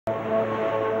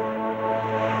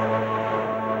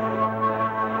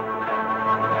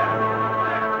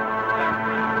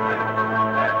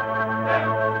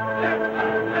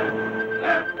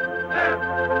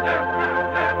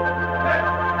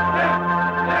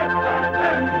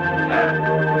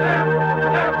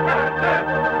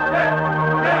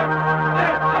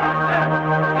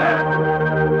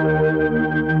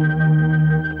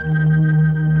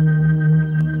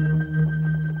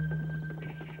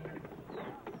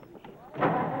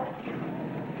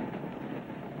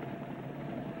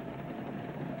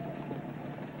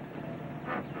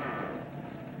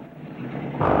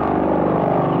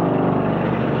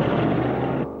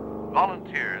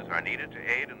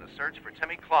search for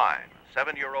Timmy Klein, a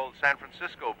 7-year-old San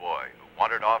Francisco boy who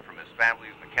wandered off from his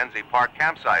family's Mackenzie Park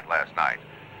campsite last night.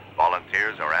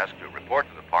 Volunteers are asked to report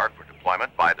to the park for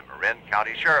deployment by the Marin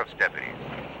County Sheriff's deputies.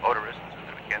 Motorists in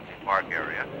the Mackenzie Park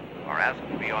area are asked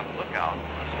to be on the lookout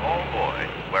for a small boy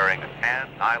wearing a tan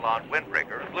nylon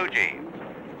windbreaker and blue jeans.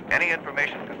 Any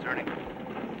information concerning...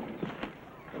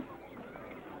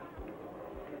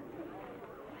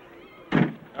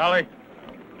 Ollie.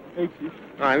 Hey, Chief.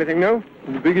 Anything new?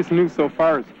 The biggest news so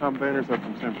far is Tom Banner's up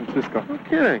from San Francisco. No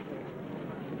kidding.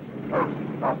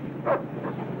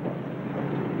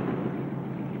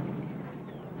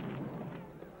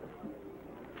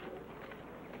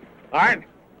 Art?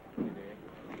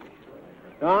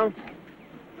 Tom?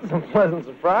 It's a pleasant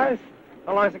surprise.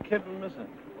 How long's the kid been missing?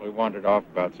 We wandered off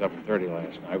about 7:30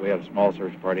 last night. We had a small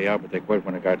search party out, but they quit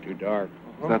when it got too dark.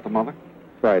 Is that the mother?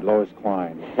 Right, Lois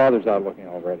Klein. The father's out looking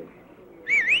already.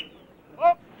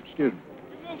 Oh! Excuse me.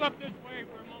 Can you move up this way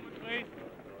for a moment, please?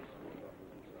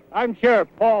 I'm Sheriff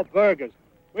Paul Burgess.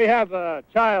 We have a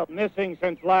child missing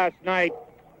since last night.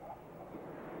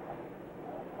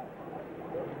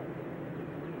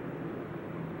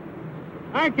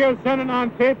 Thank you,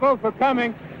 Synanon people, for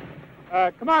coming.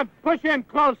 Come on, push in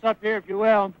close up here, if you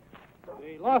will.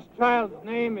 The lost child's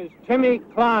name is Timmy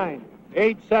Klein,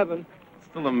 age 7.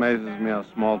 Still amazes me how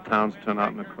small towns turn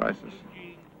out in a crisis.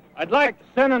 I'd like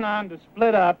Synanon to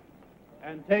split up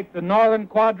and take the northern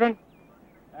quadrant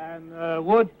and the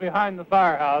woods behind the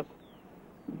firehouse.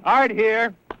 Art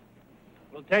here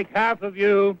will take half of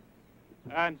you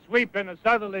and sweep in a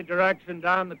southerly direction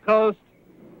down the coast.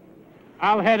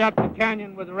 I'll head up the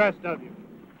canyon with the rest of you.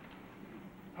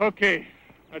 Okay,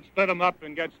 let's split them up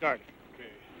and get started.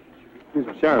 Excuse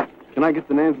me, Sheriff. Can I get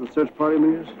the names of the search party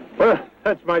leaders? Well,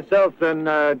 that's myself and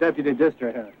Deputy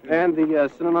District Head. And the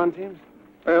Synanon teams?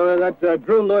 Well, that's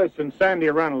Drew Lewis and Sandy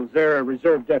Reynolds. They're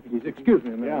reserve deputies. Excuse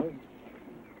me a minute.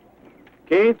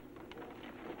 Yeah. Keith?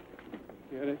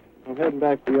 Get it? I'm heading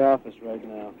back to the office right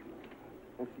now.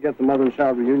 Don't forget the mother and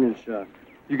child reunion shot.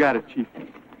 You got it, Chief.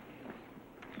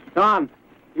 Tom,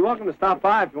 you're welcome to stop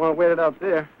by if you want to wait it out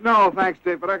there. No, thanks,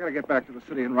 Dave, but I got to get back to the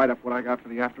city and write up what I got for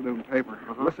the afternoon paper.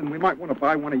 Listen, we might want to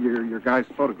buy one of your guys'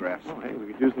 photographs. Oh, hey,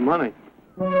 we could use the money.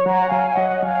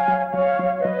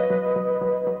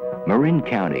 Marin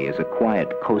County is a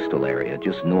quiet coastal area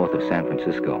just north of San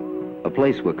Francisco, a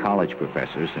place where college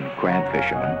professors and crab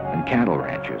fishermen and cattle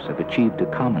ranchers have achieved a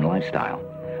common lifestyle,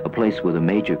 a place where the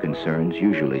major concerns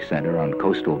usually center on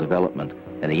coastal development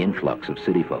and the influx of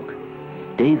city folk.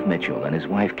 Dave Mitchell and his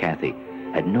wife Kathy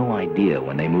had no idea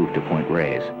when they moved to Point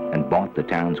Reyes and bought the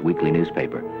town's weekly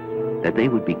newspaper that they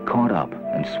would be caught up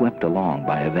and swept along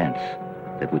by events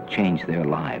that would change their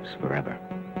lives forever.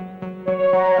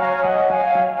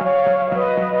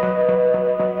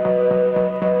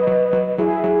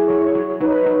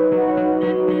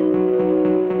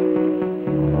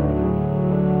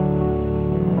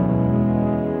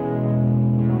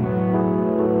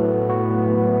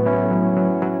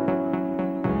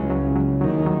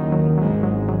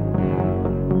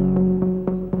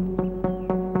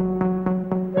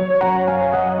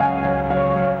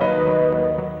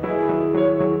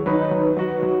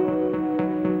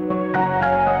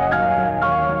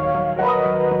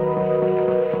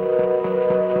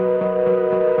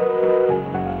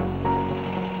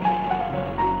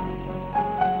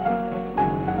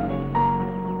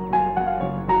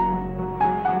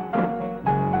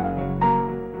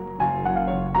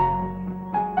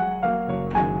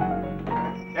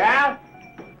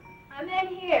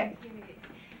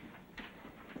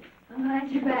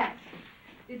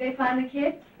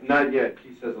 Not yet.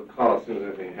 He says he'll call as soon as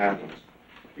anything happens.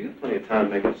 You got plenty of time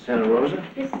to make it to Santa Rosa.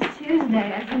 This is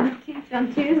Tuesday. I can teach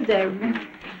on Tuesday, remember?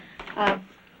 Are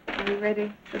you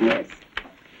ready for this?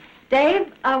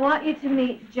 Dave, I want you to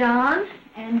meet John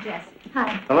and Jesse.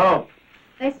 Hi. Hello.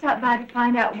 They stopped by to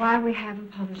find out why we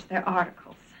haven't published their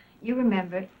articles. You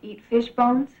remember, eat fish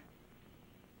bones?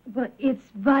 But it's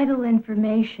vital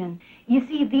information. You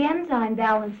see, the enzyme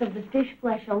balance of the fish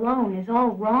flesh alone is all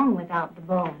wrong without the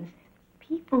bones.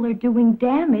 People are doing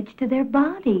damage to their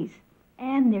bodies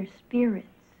and their spirits.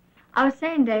 I was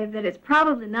saying, Dave, that it's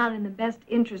probably not in the best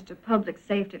interest of public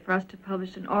safety for us to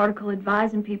publish an article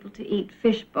advising people to eat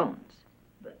fish bones.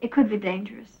 But it could be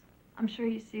dangerous. I'm sure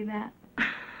you see that.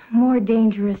 More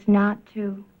dangerous not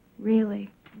to, really.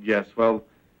 Yes, well,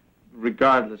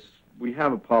 regardless, we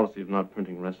have a policy of not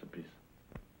printing recipes.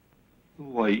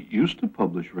 Well, I used to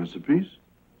publish recipes.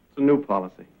 It's a new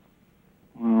policy.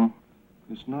 Well,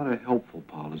 it's not a helpful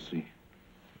policy.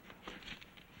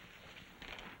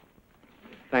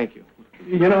 Thank you.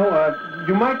 You know,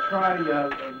 you might try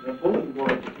the bulletin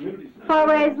board at the community center.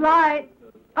 Always light.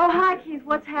 Oh, hi, Keith.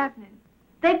 What's happening?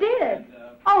 They did.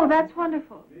 Oh, that's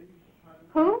wonderful.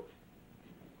 Who?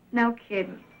 No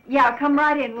kidding. Yeah, come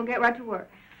right in. We'll get right to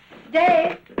work.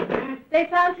 Dave, they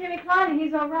found Timmy Klein and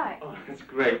he's all right. Oh, that's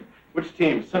great. Which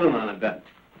team? Cinnamon, I bet.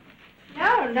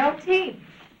 No team.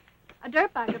 A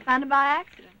dirtbagger found him by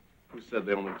accident. Who said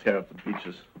they only tear up the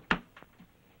beaches?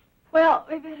 Well,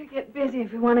 we better get busy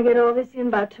if we want to get all this in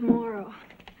by tomorrow.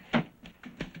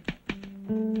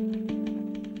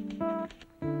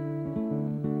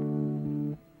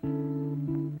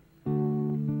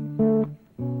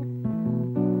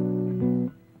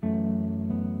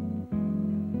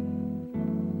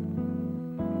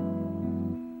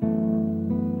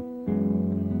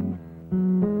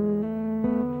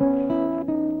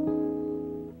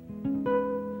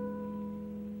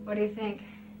 What do you think?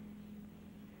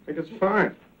 I think it's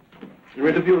fine. Your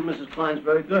interview with Mrs. Klein's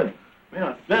very good. May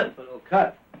not fit, but it'll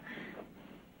cut.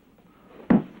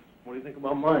 What do you think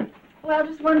about mine? Well,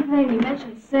 just one thing. You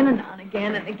mentioned Synanon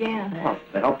again and again. Well,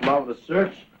 they helped him out with the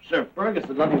search. Sheriff Fergus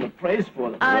had nothing but praise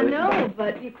for them. I know,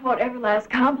 but you quote every last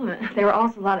compliment. There were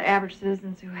also a lot of average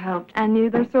citizens who helped. And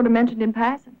they're sort of mentioned in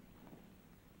passing.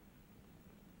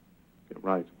 You're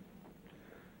right.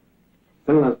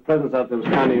 Synanon's presence out there was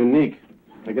kind of unique.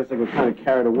 I guess I got kind of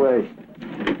carried away.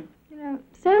 You know,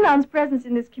 Synanon's presence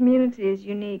in this community is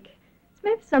unique. It's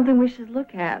maybe something we should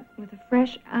look at with a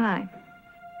fresh eye.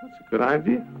 That's a good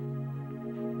idea.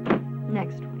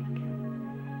 Next week.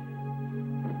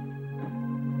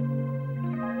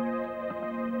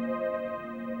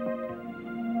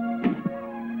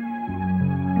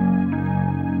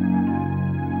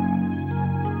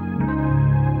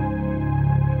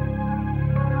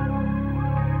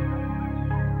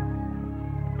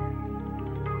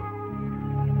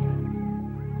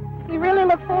 We really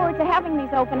look forward to having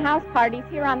these open house parties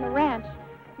here on the ranch.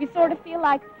 We sort of feel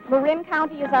like Marin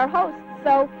County is our host,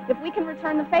 so if we can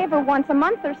return the favor once a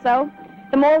month or so,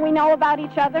 the more we know about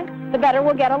each other, the better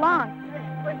we'll get along.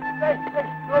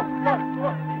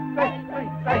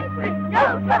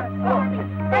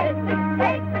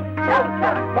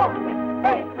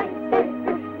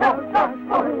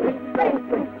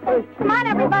 Come on,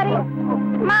 everybody.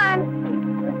 Come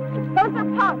on. Those are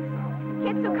punks.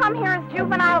 Kids who come here as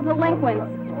juvenile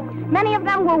delinquents. Many of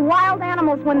them were wild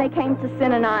animals when they came to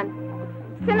Synanon.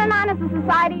 Synanon is a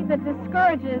society that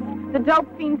discourages the dope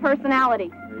fiend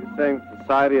personality. Are you saying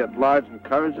society at large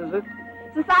encourages it?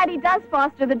 Society does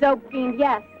foster the dope fiend,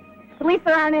 yes. At least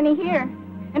there aren't any here.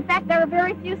 In fact, there are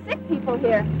very few sick people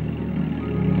here.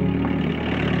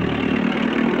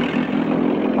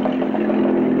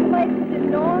 This place is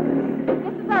enormous.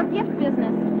 This is our gift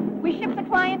business. We ship to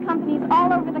client companies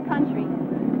all over the country.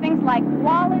 Things like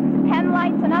wallets, pen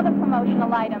lights, and other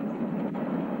promotional items.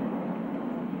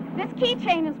 This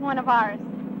keychain is one of ours.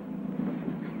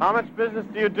 How much business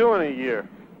do you do in a year?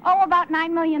 Oh, about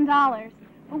 $9 million.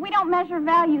 But we don't measure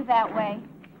value that way.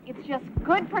 It's just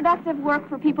good, productive work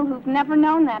for people who've never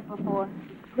known that before.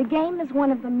 The game is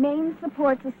one of the main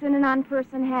supports a Synanon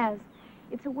person has.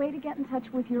 It's a way to get in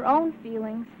touch with your own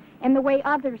feelings and the way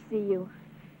others see you.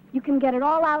 You can get it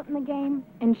all out in the game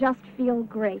and just feel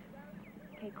great.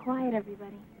 Okay, quiet,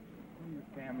 everybody.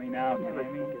 Family now, Tammy.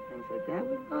 Things like that.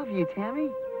 We love you, Tammy.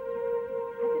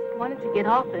 I just wanted to get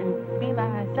off and be by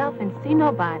myself and see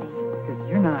nobody. Because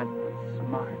you're not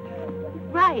smart.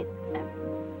 Right.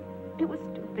 It was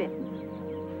stupid.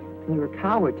 You're a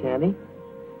coward, Tammy.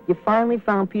 You finally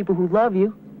found people who love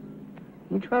you.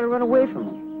 You try to run away from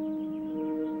them.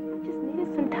 I just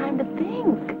needed some time to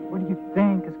think. What do you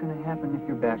think is going to happen if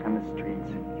you're back on the streets?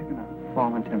 You're going to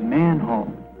fall into a manhole.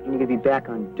 And you're going to be back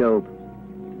on dope.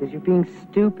 Because you're being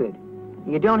stupid.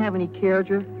 You don't have any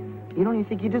character. You don't even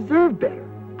think you deserve better.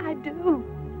 I do.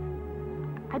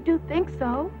 I do think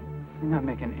so. You're not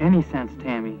making any sense,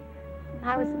 Tammy. When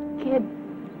I was a kid,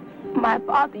 my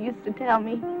father used to tell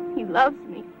me he loves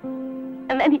me.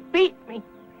 And then he beat me.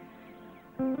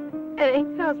 And he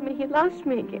tells me he loves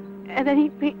me again. And then he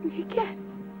beat me again.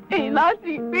 And he loves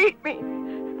me, beat me.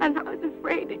 And I was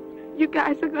afraid that you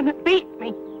guys were going to beat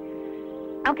me.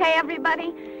 Okay,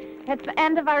 everybody. It's the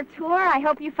end of our tour. I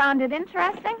hope you found it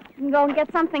interesting. You can go and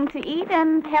get something to eat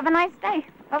and have a nice day.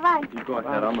 Bye-bye. You go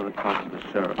ahead. I'm going to talk to the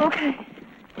sheriff. Okay.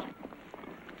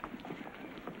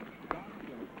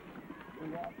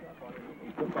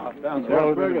 Down there,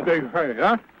 a big hurry,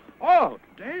 huh? Oh,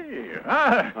 Dave.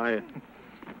 Hi. Hi.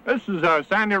 This is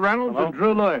Sandy Reynolds and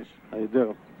Drew Lewis. How you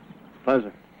do?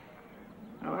 Pleasure.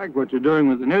 I like what you're doing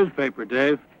with the newspaper,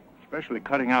 Dave. Especially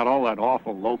cutting out all that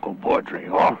awful local poetry.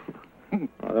 Oh.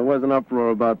 Well, there was an uproar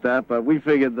about that, but we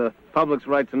figured the public's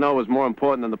right to know was more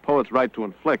important than the poet's right to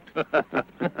inflict.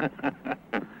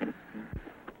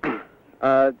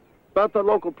 About the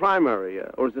local primary,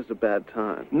 or is this a bad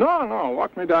time? No,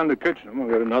 walk me down to the kitchen. I'm going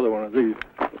to get another one of these.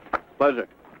 Pleasure.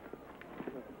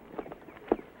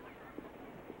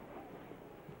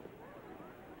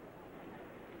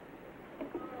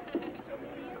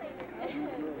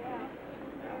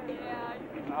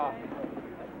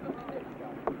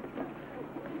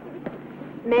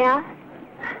 May I?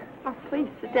 Oh, please,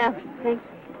 sit down. Thank you.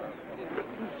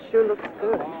 It sure looks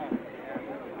good.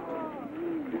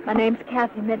 My name's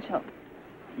Kathy Mitchell.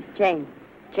 Jane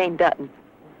Dutton.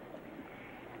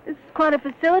 This is quite a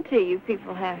facility you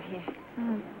people have here.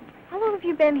 How long have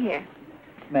you been here?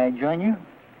 May I join you?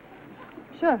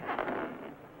 Sure.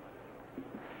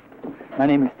 My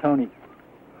name is Tony.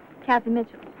 Kathy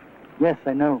Mitchell. Yes,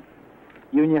 I know.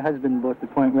 You and your husband bought the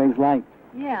Point Reyes Light.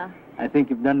 Yeah. I think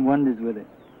you've done wonders with it.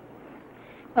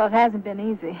 Well, it hasn't been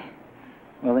easy.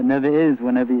 Well, it never is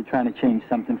whenever you're trying to change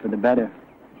something for the better.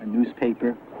 A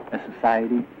newspaper, a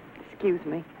society. Excuse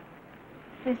me.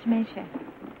 Pleased to meet you.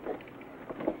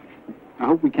 I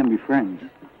hope we can be friends.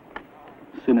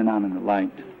 Synanon and the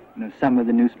Light. You know, some of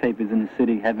the newspapers in the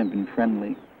city haven't been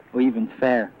friendly or even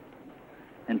fair.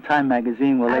 And Time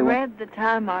magazine, well, I read the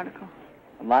Time article.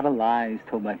 A lot of lies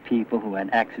told by people who had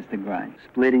access to grind.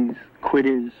 Splitties,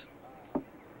 quitters.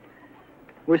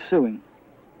 We're suing.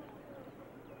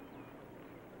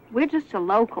 We're just a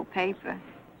local paper.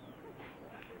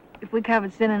 If we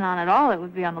covered Synanon at all, it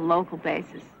would be on a local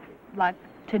basis. Like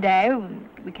today, when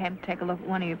we came to take a look at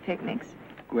one of your picnics.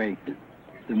 Great.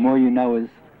 The more you know us,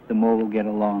 the more we'll get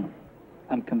along.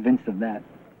 I'm convinced of that.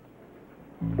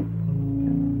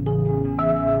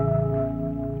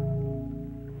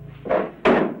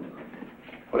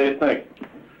 What do you think?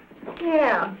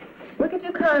 Yeah. We could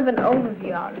do kind of an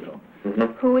overview article.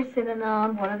 Who is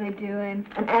Synanon? What are they doing?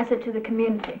 An asset to the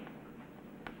community.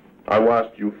 I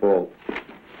watched you fall.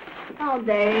 Oh,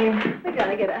 Dave, we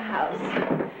gotta get a house.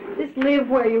 This live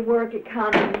where you work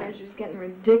economy measure's getting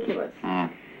ridiculous.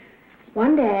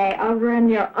 One day, I'll run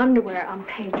your underwear on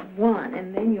page 1,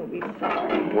 and then you'll be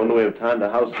sorry. When do we have time to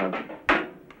house hunt?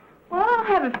 Well, I'll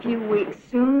have a few weeks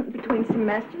soon between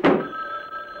semesters.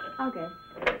 Okay.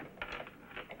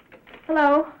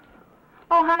 Hello?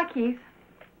 Oh, hi, Keith.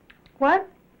 What?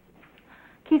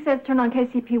 Keith says turn on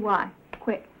KCPY.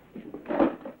 Quick.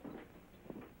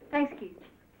 Thanks, Keith.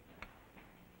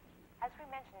 As we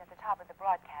mentioned at the top of the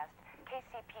broadcast,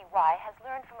 KCPY has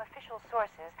learned from official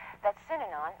sources that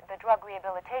Synanon, the drug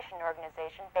rehabilitation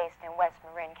organization based in West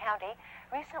Marin County,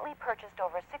 recently purchased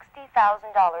over $60,000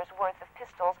 worth of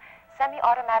pistols,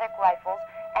 semi-automatic rifles,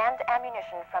 and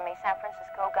ammunition from a San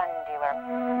Francisco gun dealer.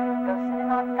 Though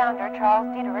Synanon founder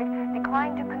Charles Dieterich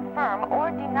declined to confirm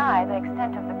or deny the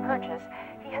extent of the purchase,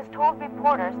 he has told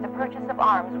reporters the purchase of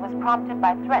arms was prompted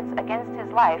by threats against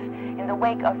his life in the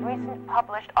wake of recent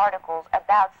published articles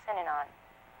about Synanon.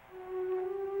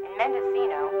 In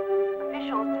Mendocino,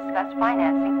 officials discussed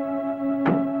financing.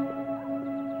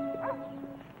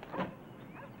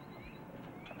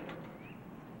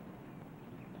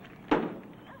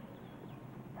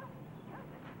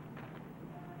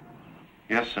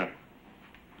 Yes, sir.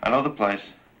 I know the place.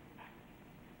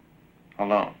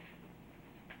 Hold on.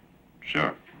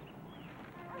 Sure.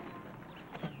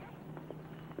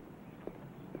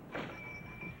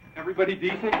 Everybody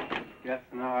decent? Guess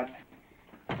not.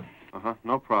 Uh-huh,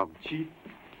 no problem. Chief?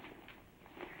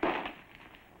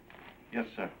 Yes,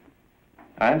 sir.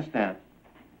 I understand.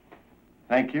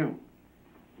 Thank you.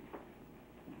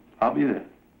 I'll be there.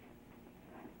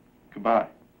 Goodbye.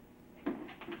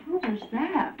 Who was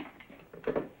that?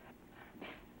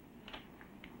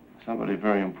 Somebody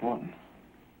very important.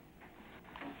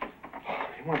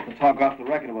 He wants to talk off the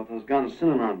record about those guns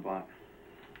Synanon bought.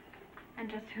 And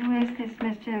just who is this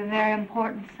Mr. Very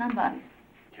Important Somebody?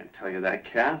 Can't tell you that,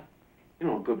 Kath. You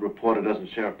know, a good reporter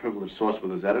doesn't share a privileged source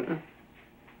with his editor.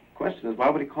 The question is, why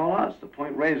would he call us? The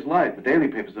Point Reyes Light. The daily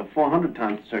papers have 400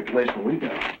 times the circulation we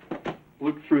got.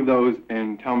 Look through those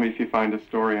and tell me if you find a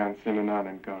story on Synanon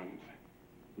and guns.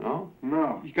 No?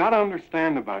 No. You gotta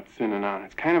understand about Synanon.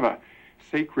 It's kind of a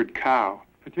sacred cow,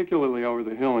 particularly over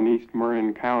the hill in East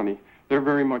Marin County. They're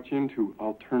very much into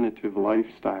alternative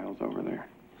lifestyles over there.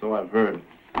 So I've heard.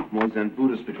 More Zen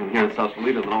Buddhists between here and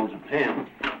Sausalito than all Japan.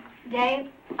 Dave,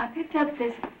 I picked up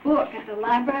this book at the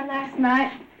library last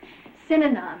night.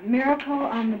 Synanon, Miracle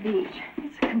on the Beach.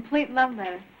 It's a complete love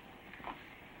letter.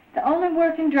 The only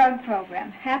working drug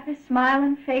program. Happy,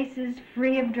 smiling faces,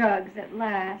 free of drugs at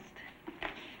last.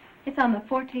 It's on the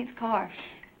 14th car.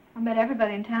 I bet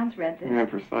everybody in town's read this. Yeah,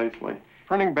 precisely.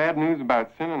 Printing bad news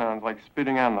about Synanon's like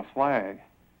spitting on the flag.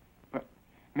 But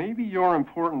maybe your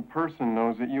important person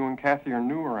knows that you and Kathy are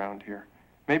new around here.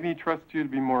 Maybe he trusts you to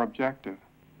be more objective.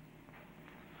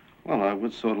 Well, I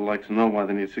would sort of like to know why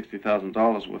they need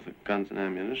 $60,000 worth of guns and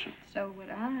ammunition. So would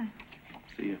I.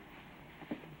 See you.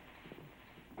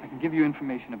 I can give you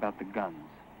information about the guns,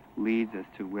 leads as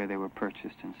to where they were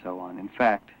purchased and so on. In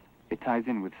fact, it ties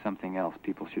in with something else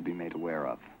people should be made aware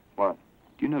of. What?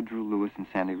 Do you know Drew Lewis and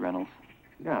Sandy Reynolds?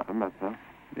 Yeah, I met them.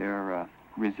 They're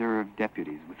reserve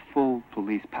deputies with full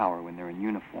police power when they're in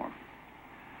uniform.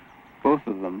 Both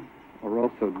of them are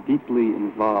also deeply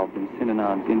involved in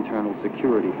Synanon's internal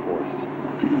security force.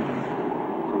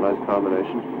 It's a nice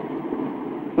combination.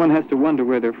 One has to wonder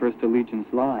where their first allegiance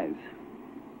lies,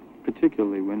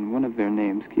 particularly when one of their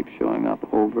names keeps showing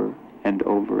up over and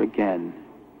over again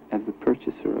as the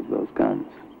purchaser of those guns.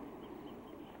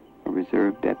 A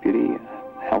reserve deputy, a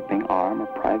helping arm, a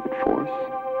private force.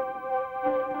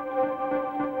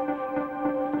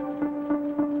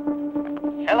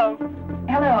 Hello.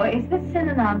 Hello, is this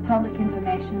Synanon Public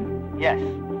Information? Yes,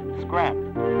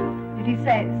 Scram. Did you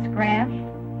say Scram?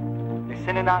 The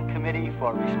Synanon Committee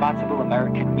for Responsible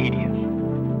American Media.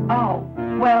 Oh,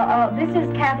 well, this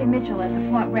is Kathy Mitchell at the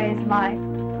Point Reyes Light.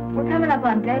 We're coming up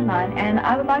on deadline, and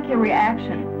I would like your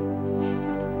reaction.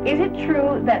 Is it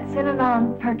true that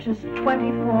Synanon purchased 24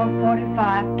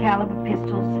 .45 caliber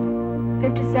pistols,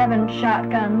 57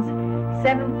 shotguns,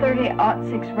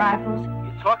 730-06 rifles?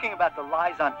 You're talking about the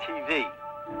lies on TV.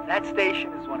 That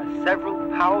station is one of several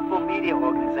powerful media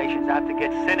organizations out to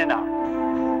get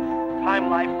Synanon. Time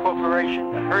Life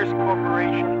Corporation, the Hearst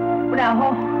Corporation. Well, now,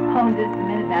 hold just a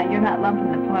minute now. You're not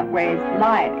lumping the Point Reyes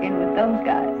Light in with those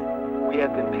guys. We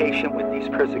have been patient with these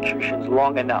persecutions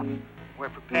long enough. We're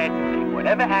prepared to take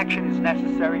whatever action is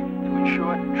necessary to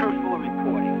ensure truthful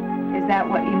reporting. Is that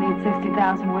what you need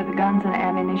 60,000 worth of guns and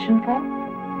ammunition for?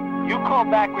 You call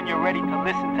back when you're ready to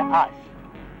listen to us.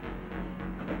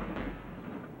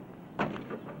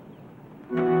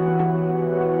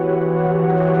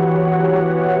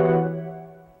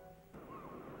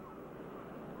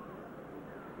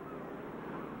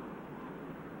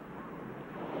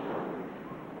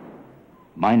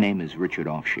 My name is Richard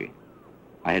Offshee.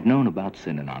 I had known about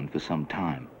Synanon for some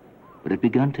time, but had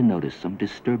begun to notice some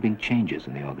disturbing changes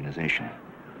in the organization.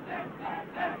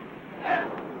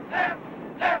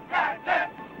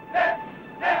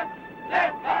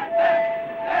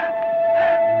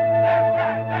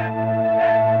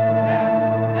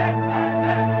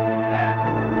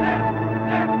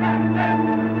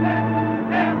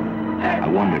 I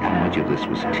wondered how much of this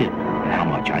was tip and how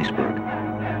much iceberg.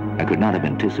 I could not have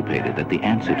anticipated that the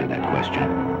answer to that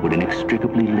question would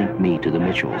inextricably link me to the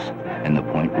Mitchells and the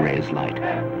Point Reyes Light.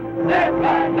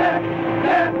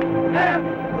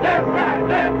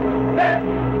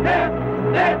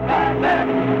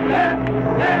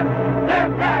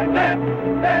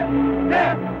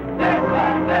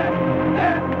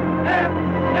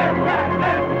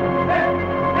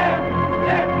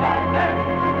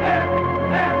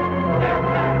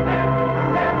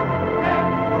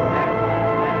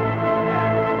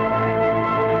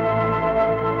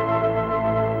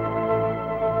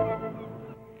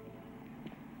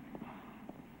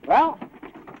 Well,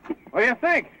 what do you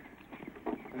think?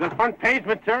 Is it front page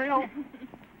material?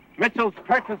 Mitchell's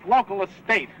purchased local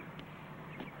estate.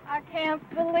 I can't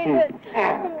believe it.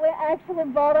 We actually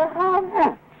bought a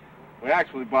house. We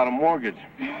actually bought a mortgage.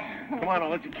 Come on, I'll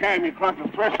let you carry me across the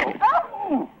threshold.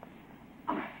 Oh!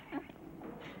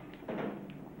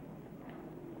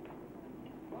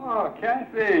 Oh,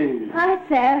 Kathy. Hi,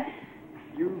 Seth.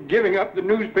 You giving up the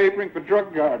newspapering for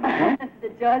drug gardening, huh? The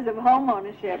joys of home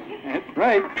ownership. That's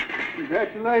right.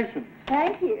 Congratulations.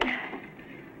 Thank you.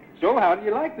 So, how do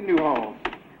you like the new home?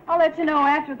 I'll let you know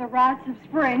after the rites of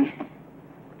spring.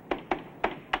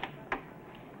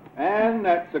 And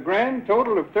that's a grand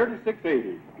total of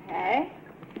 $36.80. Hey?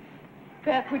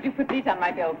 Beth, would you put these on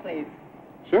my bill, please?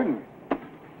 Certainly.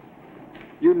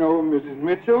 You know Mrs.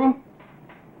 Mitchell?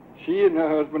 She and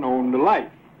her husband own the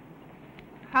Light.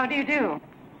 How do you do?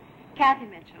 Kathy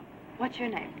Mitchell. What's your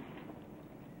name?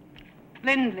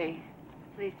 Lindley.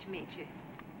 Pleased to meet you.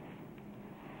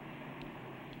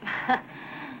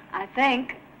 I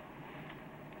think.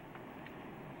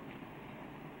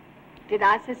 Did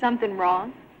I say something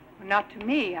wrong? Well, not to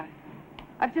me.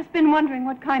 I've just been wondering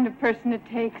what kind of person it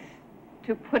takes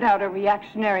to put out a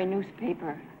reactionary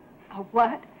newspaper. A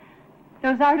what?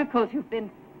 Those articles you've been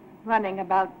running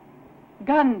about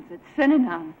guns at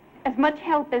Synanon. As much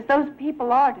help as those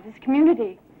people are to this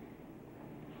community.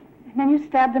 And then you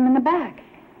stab them in the back.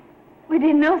 We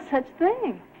didn't know such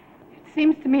thing. It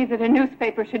seems to me that a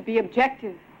newspaper should be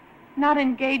objective, not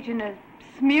engage in a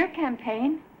smear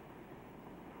campaign.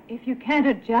 If you can't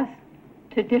adjust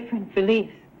to different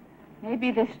beliefs,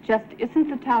 maybe this just isn't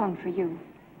the town for you.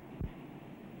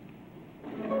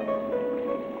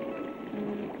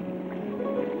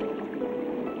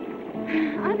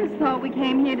 I just thought we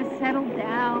came here to settle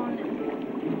down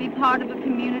and be part of a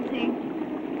community.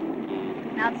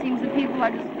 Now it seems that people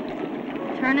are just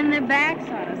turning their backs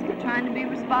on us. We're trying to be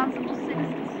responsible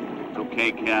citizens. It's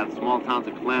okay, Kath. Small towns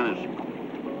are clannish.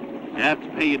 You have to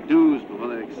pay your dues before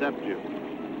they accept you.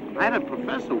 I had a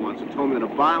professor once who told me that a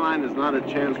byline is not a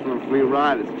chance for a free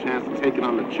ride, it's a chance to take it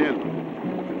on the chin.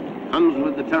 Comes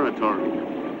with the territory.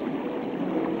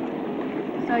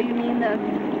 So you mean the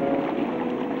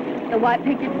white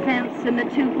picket fence and the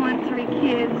 2.3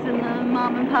 kids and the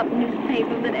mom and pop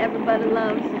newspaper that everybody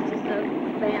loves is just a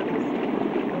fantasy?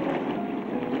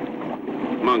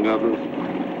 Among others.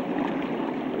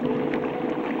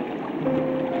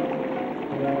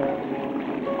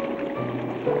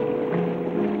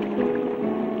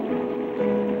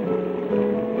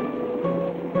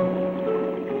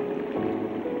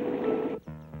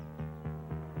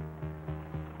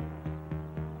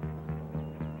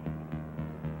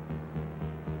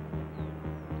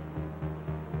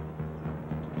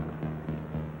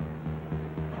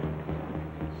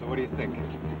 What do you think?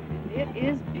 It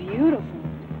is beautiful.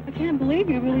 I can't believe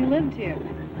you really lived here.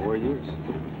 4 years.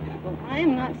 Well, I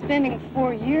am not spending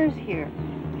 4 years here.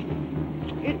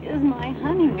 It is my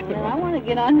honeymoon, and I want to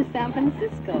get on to San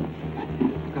Francisco.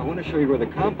 I want to show you where the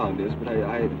compound is, but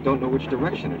I don't know which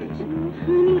direction it is.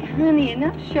 Oh, honey,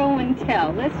 enough show and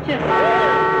tell. Let's just...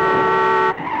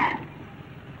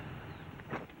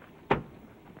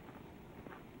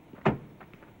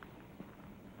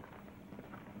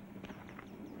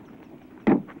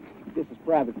 This is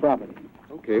private property.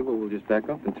 Okay, well, we'll just back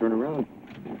up and turn around.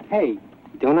 Hey,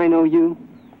 don't I know you?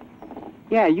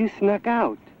 Yeah, you snuck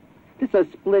out. This is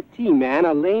a split T, man,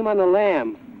 a lame on the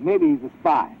lamb. Maybe he's a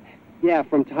spy. Yeah,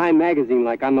 from Time Magazine,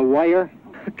 like on the wire.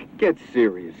 Get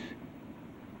serious.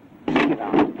 Get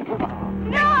out.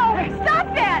 No! Stop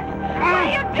that! What are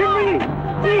you doing?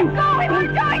 Let him go! He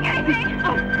wasn't doing anything!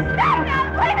 Stop him!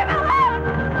 Leave him alone!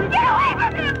 Get away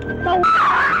from him! No!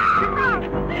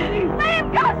 Let him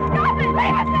go! Stop it!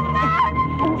 Leave him alone!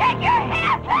 Take your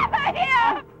hands off of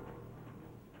him!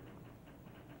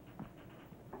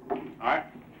 All right.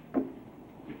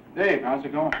 Dave, how's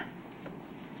it going?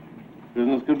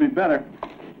 Business could be better.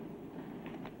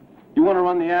 You want to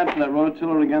run the ad for that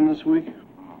rototiller again this week?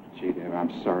 Gee, Dave, I'm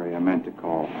sorry. I meant to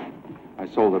call. I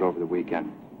sold it over the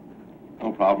weekend.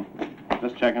 No problem.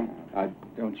 Just checking.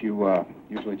 Don't you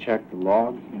usually check the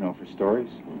log, for stories?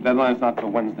 Deadline's not till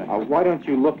Wednesday. Why don't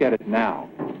you look at it now?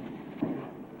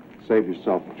 Save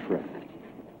yourself a trip.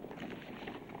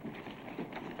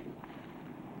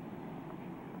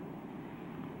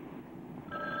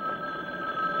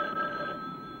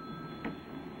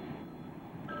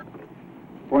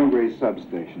 Point Reyes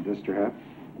substation, District Hep?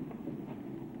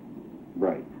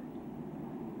 Right.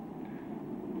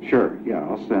 Sure, yeah,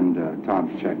 I'll send Tom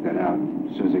to check that out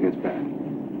as soon as he gets back.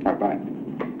 All right, bye.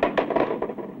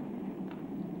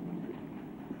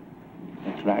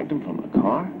 They dragged him from the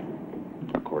car?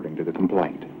 According to the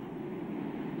complaint.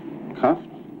 Cuffed?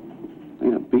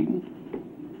 Later beaten?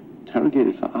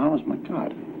 Interrogated for hours? My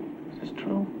God. Is this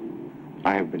true?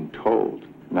 I have been told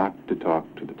not to talk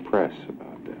to the press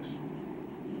about this.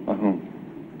 By whom?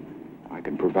 I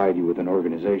can provide you with an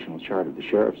organizational chart of the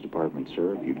Sheriff's Department,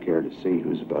 sir, if you'd care to see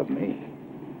who's above me.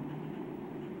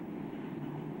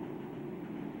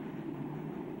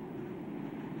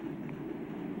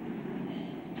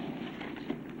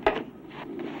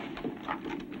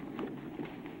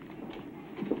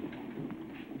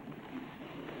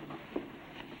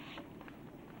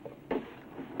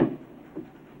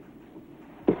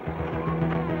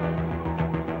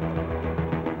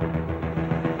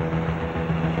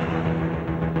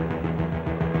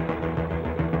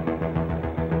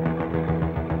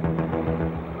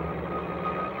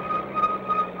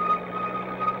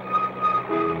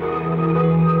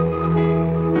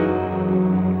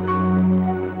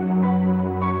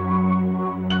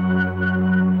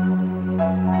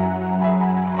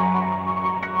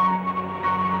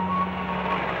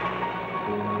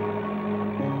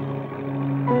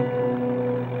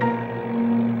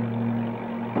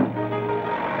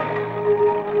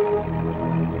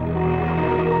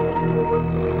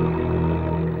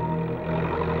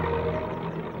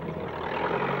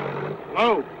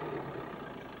 Hello.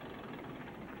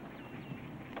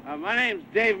 My name's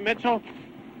Dave Mitchell.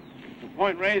 The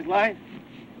Point Reyes Light.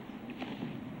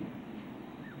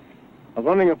 I was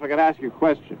wondering if I could ask you a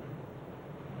question.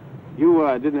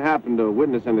 You didn't happen to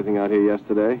witness anything out here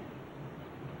yesterday?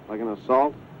 Like an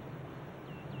assault?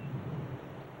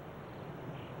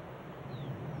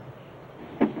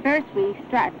 First, we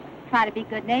try to be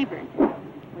good neighbors.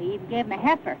 We even gave them a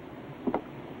heifer.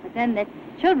 But then the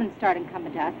children started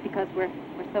coming to us because we're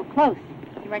so close,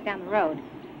 right down the road.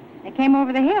 They came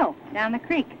over the hill, down the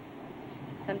creek.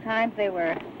 Sometimes they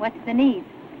were wet to the knees.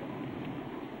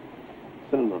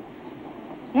 Cinema.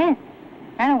 Yes,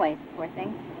 runaways, poor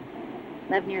things.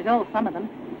 11 years old, some of them.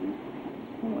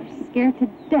 They were scared to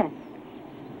death.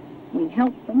 We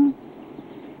helped them.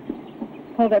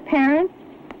 Told their parents.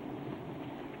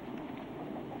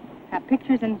 Got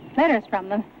pictures and letters from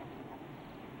them.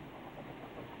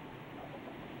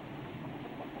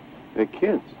 They're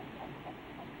kids.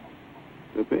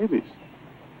 They're babies.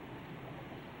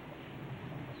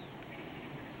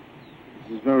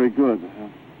 This is very good.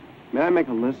 May I make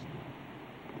a list?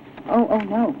 Oh,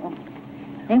 no.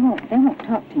 Oh, they won't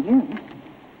talk to you.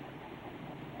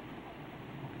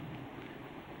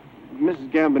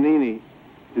 Mrs. Gambonini,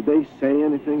 did they say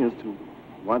anything as to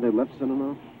why they left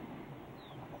Cinnamon?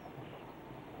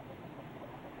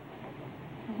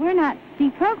 We're not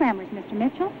deprogrammers, Mr.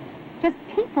 Mitchell. Just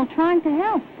people trying to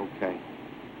help. Okay.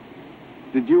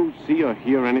 Did you see or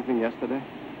hear anything yesterday?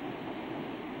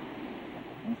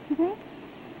 Yesterday?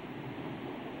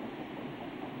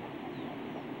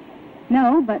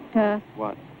 No, but,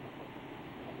 What?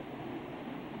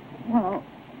 Well,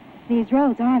 these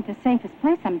roads aren't the safest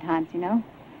place sometimes, you know.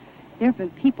 There have been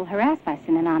people harassed by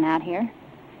Synanon out here.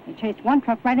 They chased one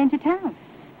truck right into town.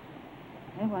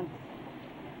 They once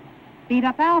beat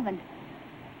up Alvin.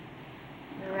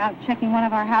 We were out checking one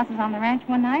of our houses on the ranch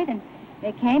one night, and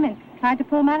they came and tried to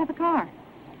pull him out of the car.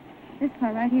 This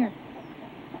car right here.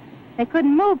 They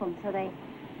couldn't move him, so they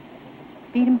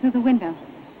beat him through the window,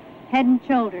 head and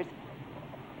shoulders.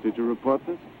 Did you report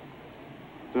this?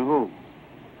 To whom?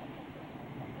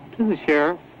 To the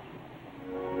sheriff.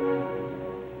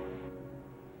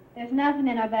 There's nothing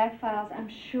in our back files, I'm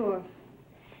sure.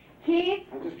 Keith?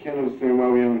 I just can't understand why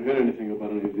we haven't heard anything about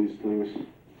any of these things.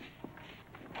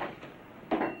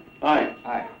 Hi.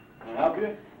 Hi. Can I help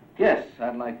you? Yes,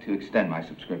 I'd like to extend my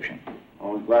subscription.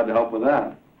 Always glad to help with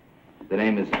that. The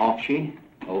name is Ofshe,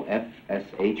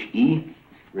 O-F-S-H-E,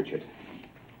 Richard.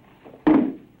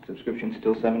 Subscription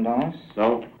still $7?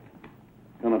 No.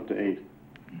 Gone up to 8.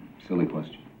 Silly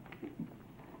question.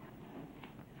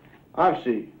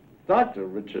 Ofshe. Dr.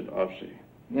 Richard Ofshe.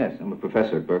 Yes, I'm a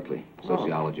professor at Berkeley,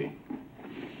 sociology.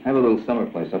 I have a little summer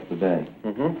place up the bay.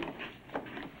 Mm-hmm.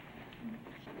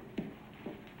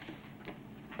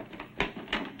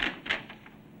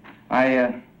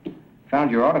 I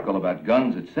found your article about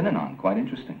guns at Synanon quite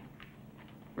interesting.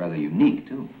 Rather unique,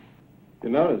 too. You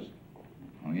noticed?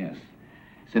 Oh, yes.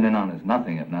 Synanon is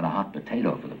nothing if not a hot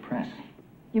potato for the press.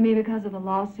 You mean because of the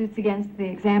lawsuits against the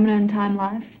Examiner and Time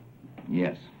Life?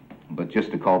 Yes, but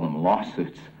just to call them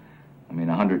lawsuits, I mean,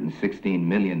 $116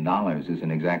 million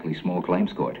isn't exactly small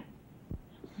claims court.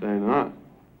 Say not.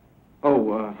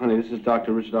 Oh, honey, this is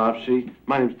Dr. Richard Ofshe.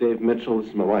 My name's Dave Mitchell. This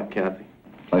is my wife, Kathy.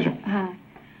 Pleasure. Hi.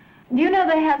 Do you know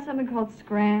they have something called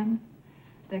SCRAM?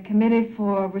 The Committee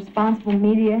for Responsible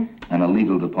Media? And a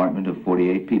legal department of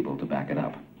 48 people to back it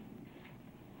up.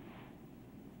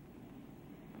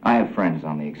 I have friends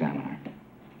on the Examiner.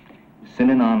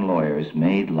 Synanon lawyers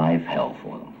made life hell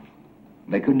for them.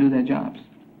 They couldn't do their jobs.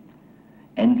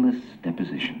 Endless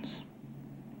depositions.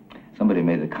 Somebody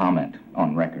made a comment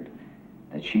on record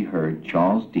that she heard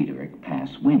Charles Diederich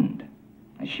pass wind.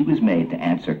 And she was made to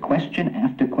answer question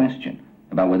after question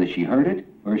about whether she heard it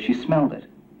or she smelled it,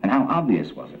 and how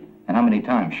obvious was it, and how many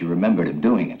times she remembered him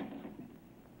doing it.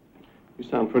 You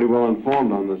sound pretty well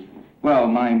informed on this. Well,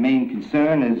 my main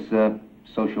concern is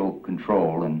social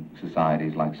control in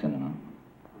societies like Synanon.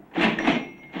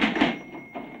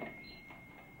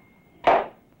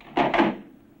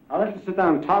 I'd like to sit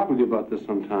down and talk with you about this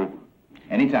sometime.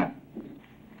 Anytime.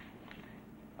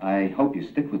 I hope you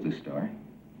stick with this story.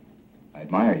 I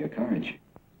admire your courage.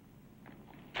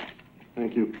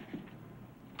 Thank you.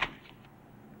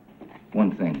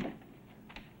 One thing.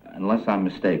 Unless I'm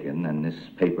mistaken, and this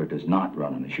paper does not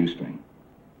run on a shoestring,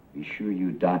 be sure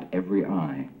you dot every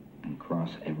I and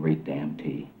cross every damn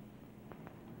T.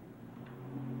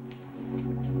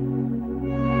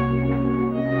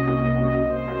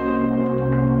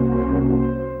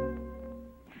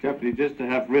 Deputy, just to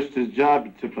have risked his job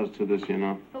to tip us to this, you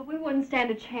know. But we wouldn't stand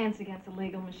a chance against a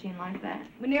legal machine like that.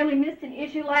 We nearly missed an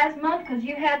issue last month because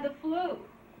you had the flu.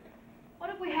 What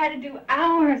if we had to do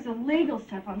hours of legal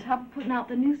stuff on top of putting out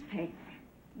the newspaper?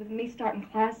 With me starting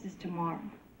classes tomorrow.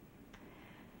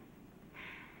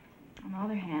 On the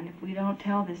other hand, if we don't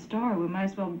tell this story, we might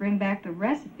as well bring back the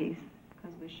recipes,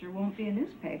 because we sure won't be a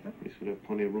newspaper. At least we'd have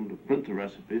plenty of room to print the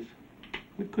recipes.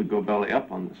 We could go belly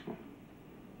up on this one.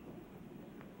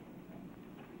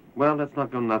 Well, let's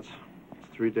not go nuts.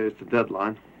 It's 3 days to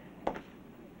deadline.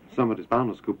 Somebody's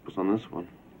bound to scoop us on this one.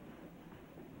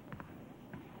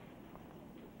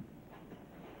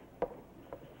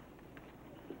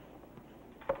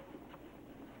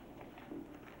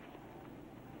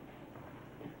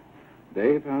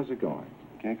 Dave, how's it going?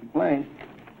 Can't complain.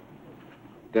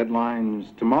 Deadline's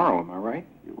tomorrow, am I right?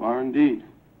 You are indeed.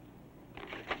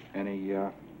 Any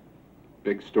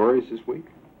big stories this week?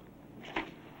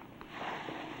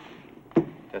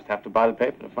 Just have to buy the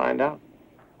paper to find out.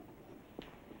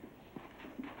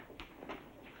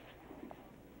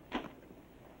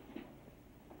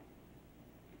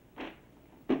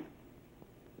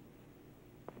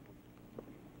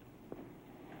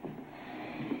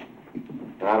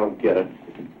 I don't get it.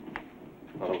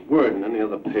 Not a word in any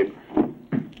other paper.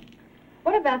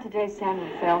 What about today's San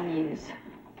Rafael News?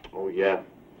 Oh, yeah.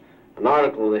 An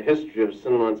article in the history of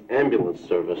Cinnamon's ambulance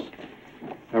service.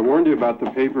 I warned you about the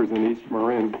papers in East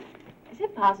Marin. Is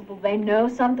it possible they know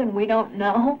something we don't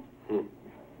know?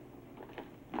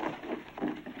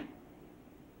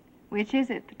 Which is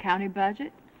it, the county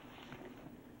budget?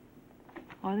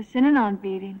 Or the Synanon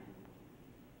beating?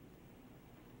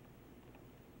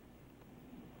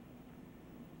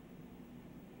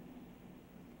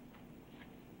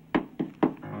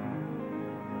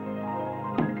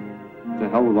 To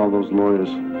hell with all those lawyers.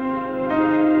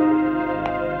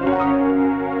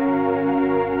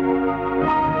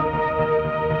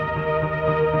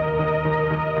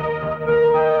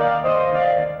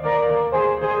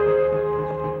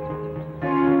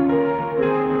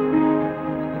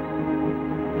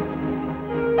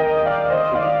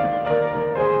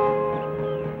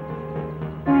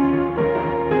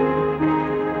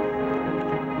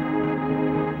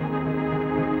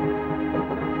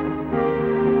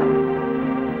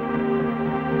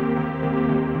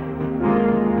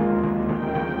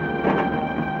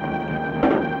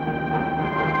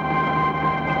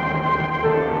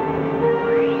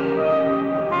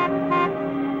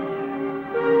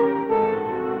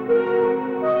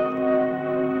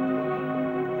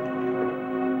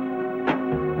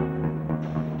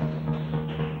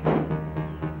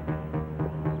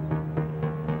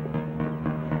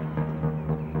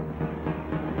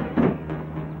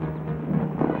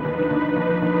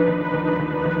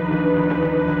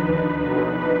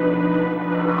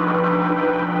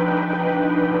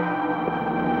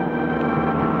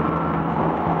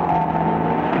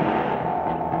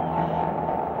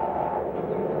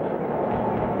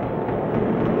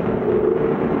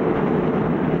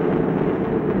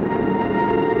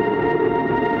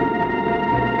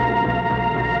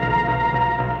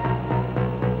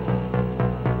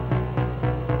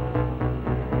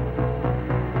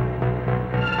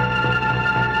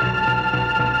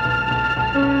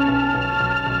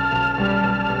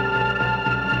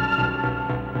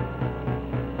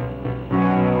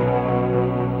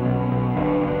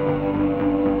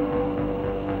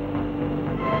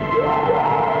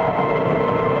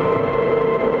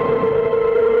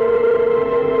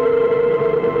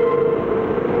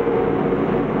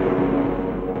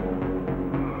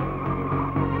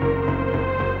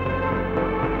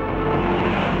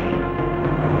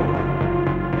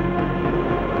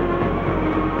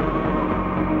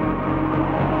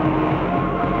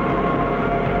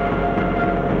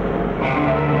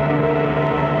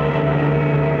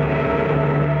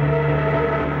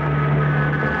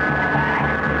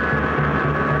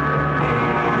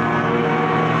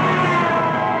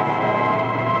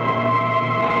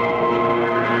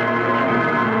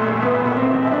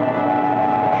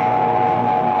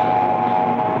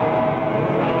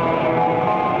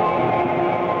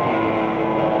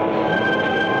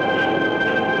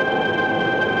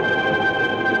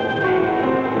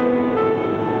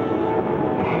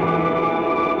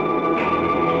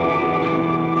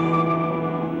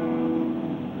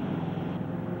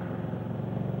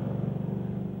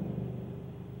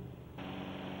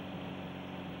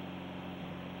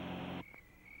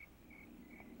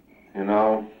 You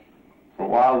know, for a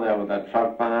while there with that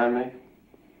truck behind me,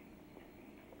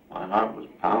 my heart was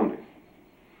pounding.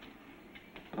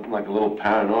 Nothing like a little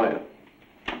paranoia.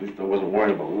 At least I wasn't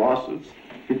worried about lawsuits.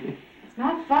 It's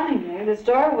not funny, Mayor. The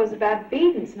story was about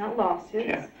beatings, not lawsuits.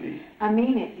 Can't be. I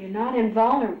mean it. You're not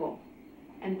invulnerable.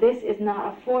 And this is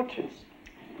not a fortress.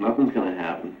 Nothing's gonna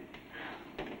happen.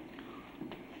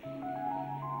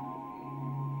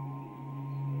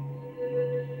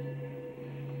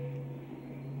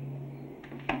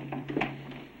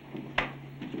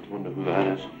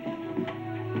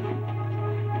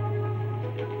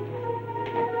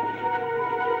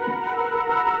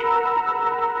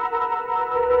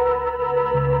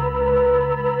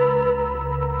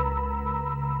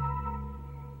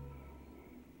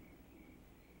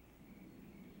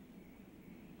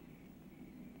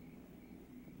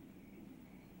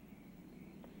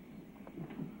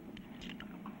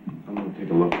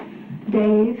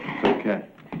 It's okay.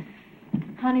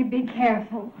 Honey, be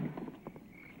careful.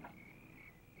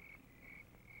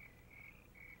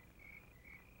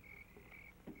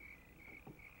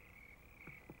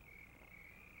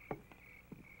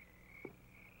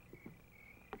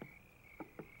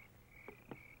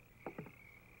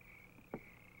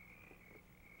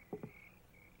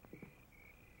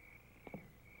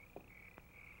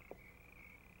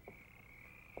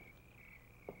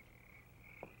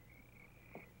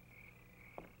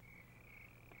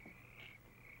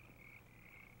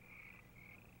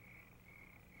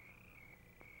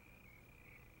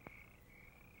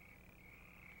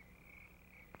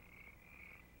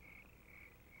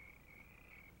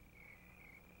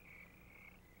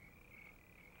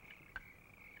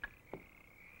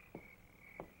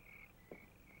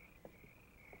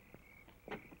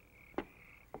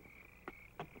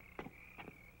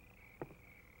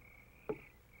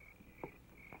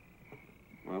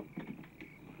 Well,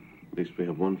 at least we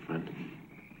have one friend.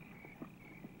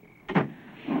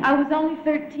 I was only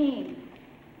 13.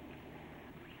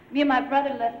 Me and my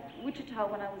brother left Wichita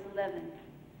when I was 11.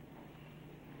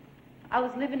 I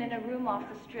was living in a room off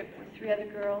the strip with 3 other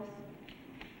girls.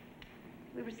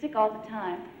 We were sick all the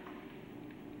time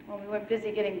when we weren't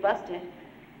busy getting busted.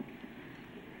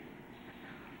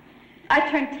 I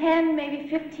turned 10, maybe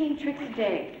 15 tricks a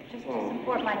day just to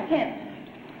support my pimp.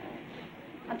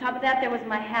 On top of that, there was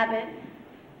my habit.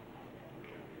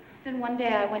 Then one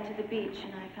day I went to the beach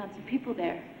and I found some people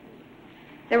there.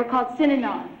 They were called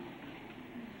Synanon.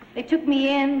 They took me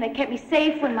in, they kept me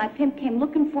safe when my pimp came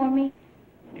looking for me.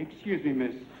 Excuse me,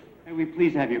 miss. May we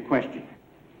please have your question?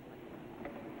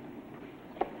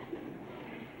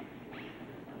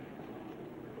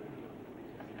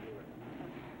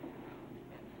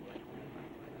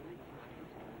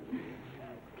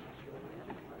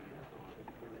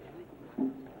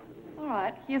 All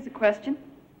right, here's a question.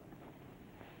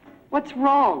 What's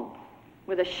wrong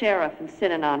with a sheriff and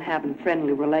Synanon having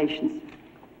friendly relations?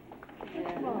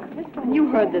 You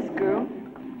heard this girl.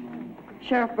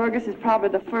 Sheriff Burgess is probably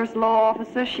the first law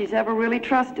officer she's ever really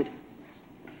trusted.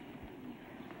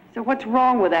 So what's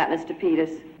wrong with that, Mr.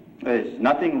 Peters? There's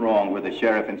nothing wrong with the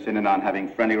sheriff and Synanon having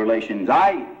friendly relations.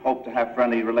 I hope to have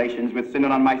friendly relations with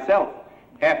Synanon myself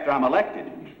after I'm elected.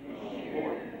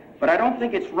 But I don't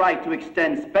think it's right to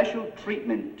extend special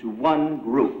treatment to one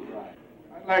group.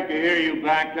 I'd like to hear you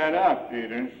back that up,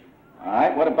 Peters. All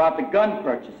right, what about the gun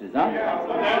purchases, huh?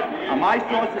 My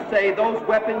sources say those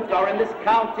weapons are in this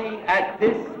county at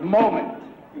this moment.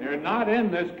 They're not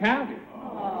in this county.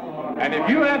 And if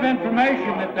you have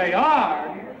information that they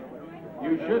are,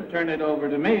 you should turn it over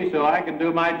to me so I can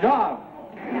do my job.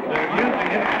 Instead of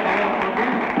using it for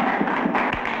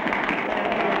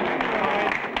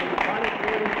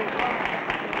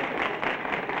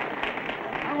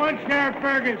I want Sheriff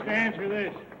Burgess to answer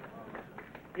this.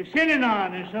 If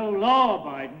Synanon is so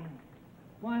law-abiding,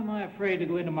 why am I afraid to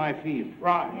go into my field?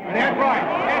 Right. That's right.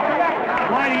 That's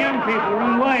correct. Why do young people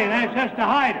run away and ask us to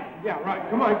hide them? Yeah, right.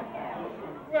 Come on.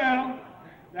 Well,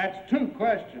 that's 2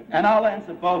 questions. And I'll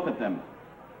answer both of them.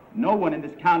 No one in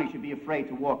this county should be afraid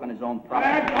to walk on his own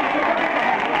property.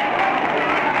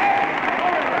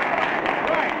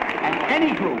 And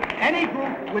any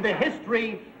group with a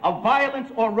history of violence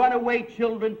or runaway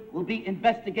children will be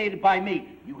investigated by me.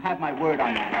 You have my word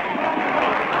on that.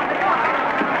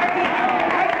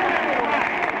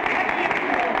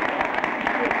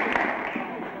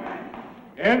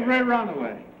 Every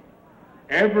runaway,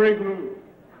 every group.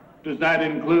 Does that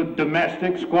include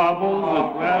domestic squabbles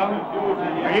as well?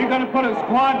 Are you going to put a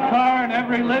squad car in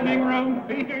every living room,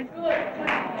 Peter?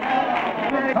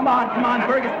 Come on,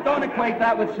 Burgess. Don't equate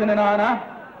that with Synanon, huh?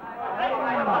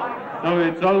 So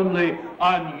it's only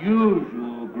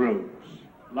unusual groups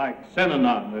like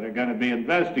Synanon that are going to be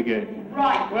investigated.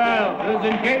 Right. Well, who's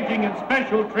engaging in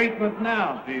special treatment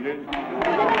now, Peter?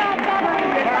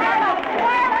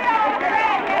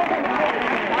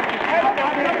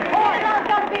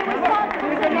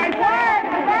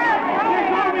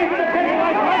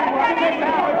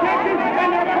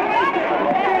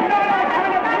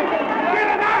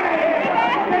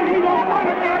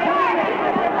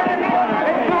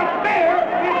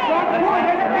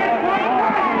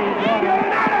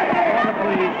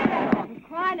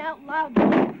 Crying out loud.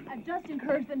 I've just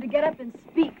encouraged them to get up and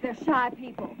speak. They're shy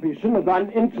people. Well, you shouldn't have gotten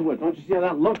into it. Don't you see how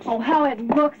that looks? Oh, how it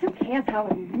looks. Who cares how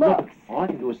it looks? All I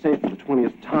can do is say it for the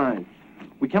 20th time.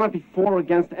 We cannot be for or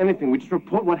against anything. We just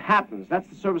report what happens. That's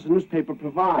the service a newspaper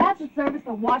provides. That's the service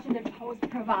the Washington Post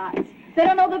provides. They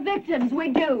don't know the victims. We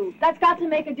do. That's got to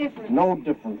make a difference. No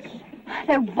difference.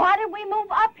 Then why did we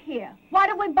move up here? Why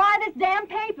did we buy this damn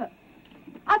paper?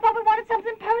 I thought we wanted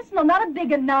something personal, not a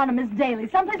big anonymous daily.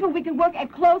 Someplace where we can work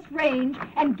at close range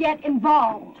and get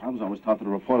involved. I was always taught that a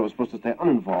reporter was supposed to stay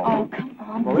uninvolved. Oh, come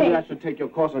on, Well, maybe Dave. I should take your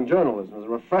course on journalism as a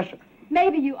refresher.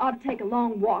 Maybe you ought to take a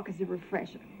long walk as a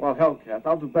refresher. Well, hell, Kath,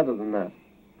 I'll do better than that.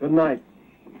 Good night.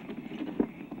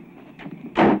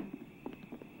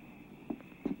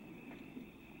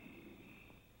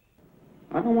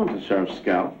 I don't want the sheriff's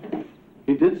scout.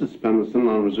 He did suspend the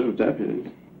Synanon Reserve deputies.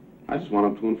 I just want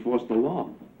him to enforce the law.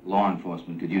 Law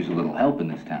enforcement could use a little help in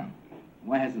this town.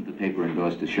 Why hasn't the paper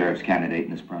endorsed a sheriff's candidate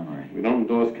in this primary? We don't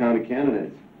endorse county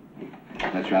candidates.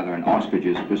 That's rather an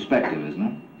ostrich's perspective, isn't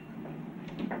it?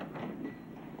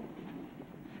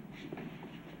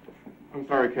 I'm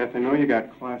sorry, Kath. I know you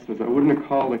got classes. I wouldn't have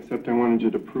called except I wanted you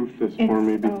to proof this for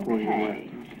me before you left.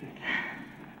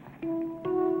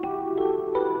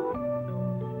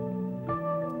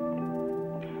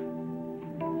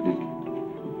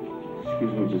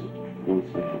 Excuse me just 1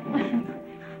 second.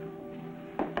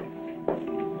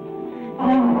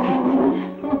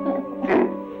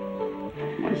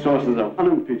 My sources are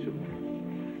unimpeachable.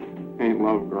 Ain't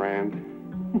love grand?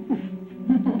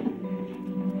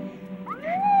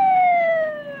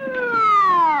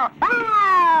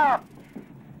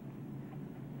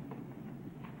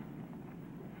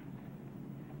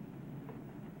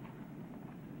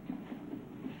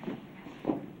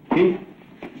 Keith,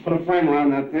 put a frame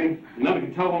around that thing. You never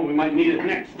can tell when we might need it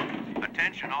next.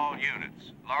 Attention all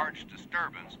units. Large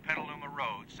disturbance, Petaluma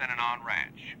Road, Synanon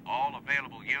Ranch. All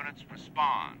available units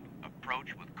respond.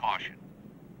 Approach with caution.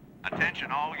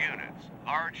 Attention all units.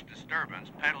 Large disturbance,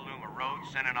 Petaluma Road,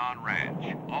 Synanon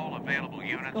Ranch. All available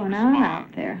units What's going on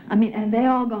out there? I mean, have they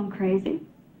all gone crazy?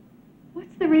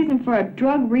 What's the reason for a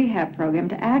drug rehab program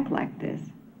to act like this?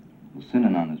 Well,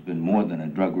 Synanon has been more than a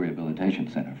drug rehabilitation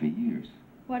center for years.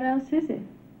 What else is it?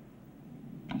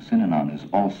 Synanon is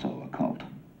also a cult.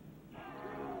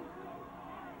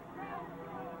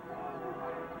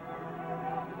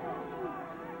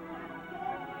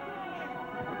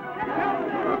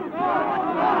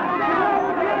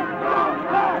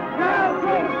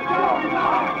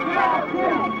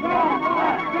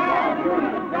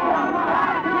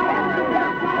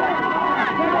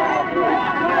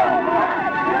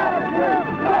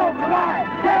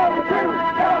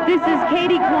 This is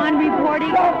Katie Kwan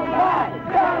reporting.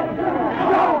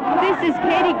 This is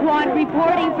Katie Kwan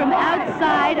reporting from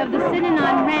outside of the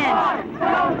Synanon Ranch.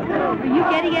 Are you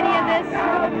getting any of this?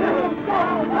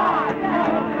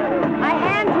 I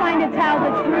am trying to tell the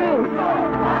truth.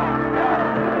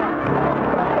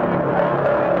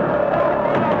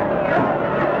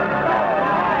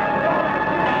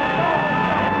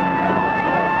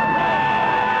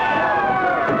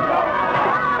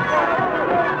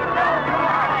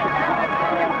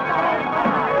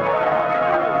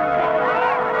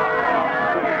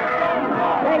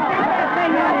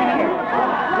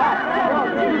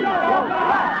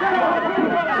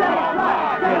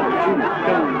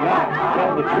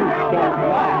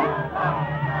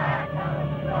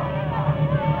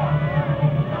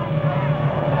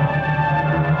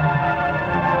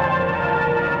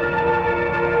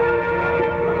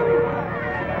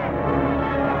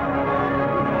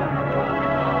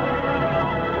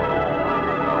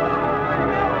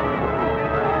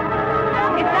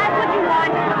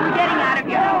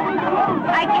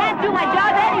 I can't do my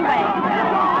job anyway.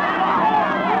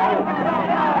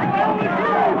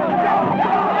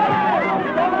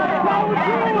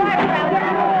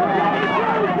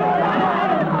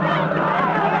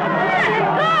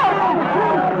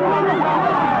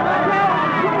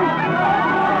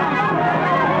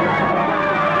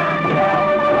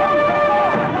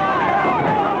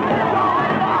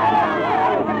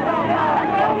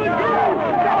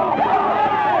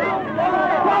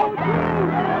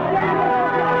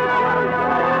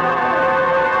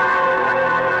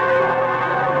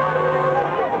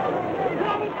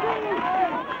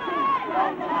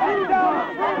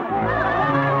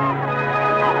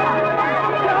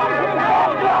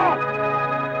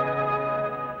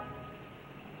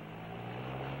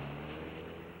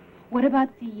 What about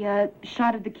the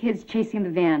shot of the kids chasing the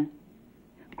van?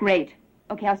 Great.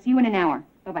 Okay, I'll see you in an hour.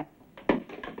 Bye-bye.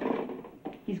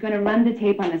 He's going to run the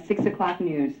tape on the 6 o'clock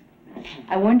news.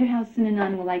 I wonder how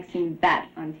Synanon will like seeing that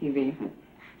on TV.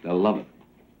 They'll love it.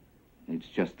 It's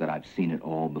just that I've seen it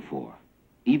all before.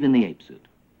 Even the ape suit.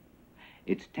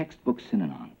 It's textbook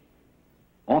Synanon.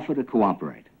 Offer to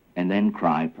cooperate, and then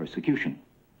cry persecution.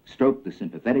 Stroke the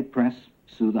sympathetic press,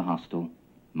 sue the hostile,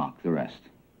 mock the rest.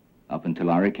 Up until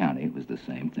Lowry County, it was the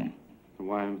same thing.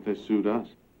 Why haven't they sued us?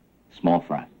 Small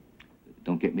fry.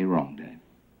 Don't get me wrong, Dave.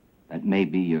 That may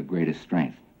be your greatest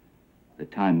strength. The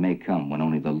time may come when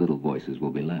only the little voices will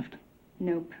be left.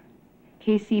 Nope.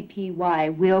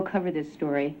 KCPY will cover this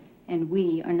story, and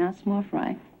we are not small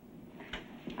fry.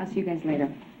 I'll see you guys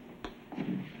later.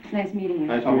 It's nice meeting you.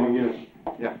 Nice meeting you.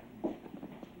 Yeah.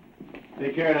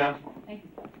 Take care now. Thank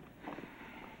you.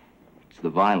 It's the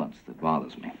violence that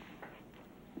bothers me.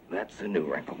 That's the new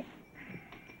wrinkle.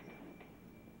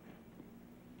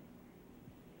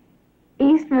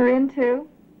 East Marin, too?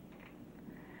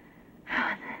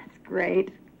 That's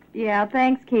great. Yeah,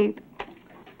 thanks, Keith.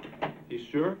 You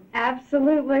sure?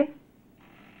 Absolutely.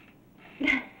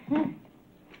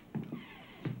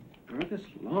 Furthest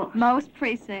lost. Most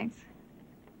precincts.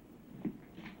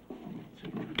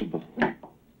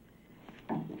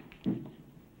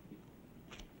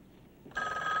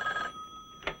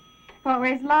 Fort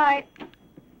Ray's light.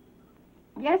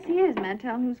 Yes, he is. May I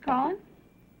tell him who's calling?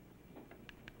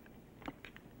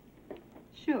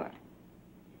 Sure.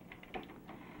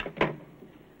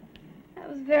 That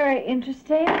was very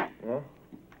interesting. Yeah?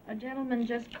 A gentleman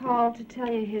just called to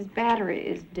tell you his battery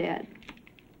is dead.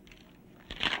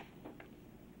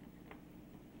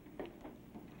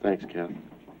 Thanks, Kath.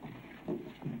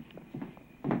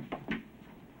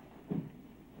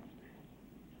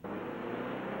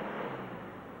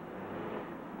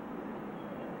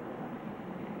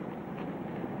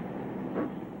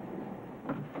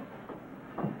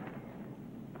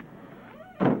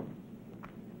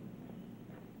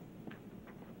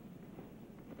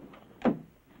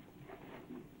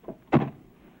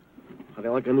 How do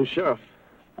you like a new sheriff?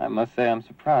 I must say I'm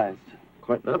surprised.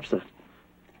 Quite an upset.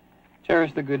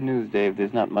 Cherish the good news, Dave.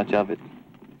 There's not much of it.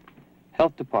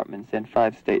 Health Department sent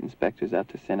 5 state inspectors out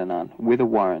to Synanon with a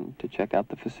warrant to check out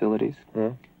the facilities.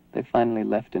 Huh? They finally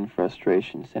left in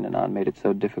frustration. Synanon made it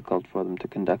so difficult for them to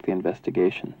conduct the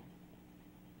investigation.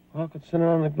 How could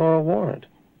Synanon ignore a warrant?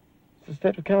 It's the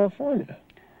state of California.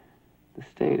 The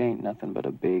state ain't nothing but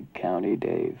a big county,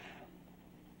 Dave.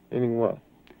 Meaning what?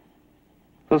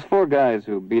 Those 4 guys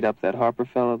who beat up that Harper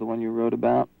fellow, the one you wrote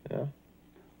about? Yeah?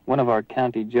 One of our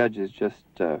county judges just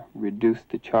reduced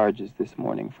the charges this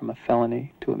morning from a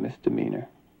felony to a misdemeanor.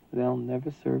 They'll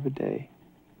never serve a day.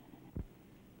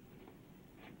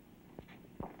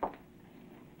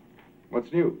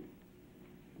 What's new?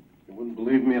 You wouldn't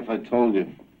believe me if I told you.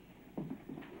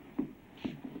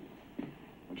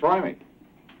 Well, try me.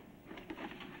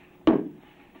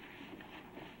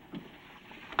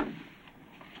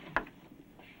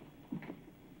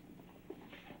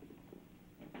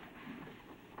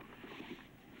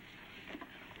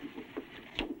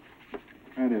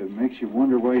 Kind of makes you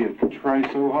wonder why you try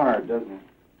so hard, doesn't it?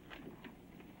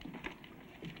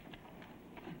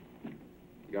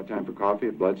 You got time for coffee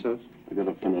at Bledsoe's? I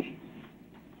gotta finish.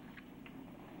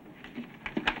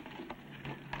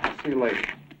 See you later.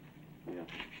 Yeah.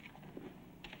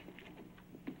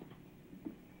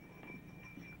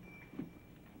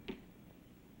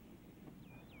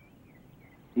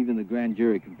 Even the grand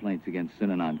jury complaints against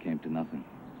Synanon came to nothing.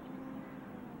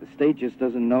 The state just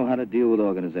doesn't know how to deal with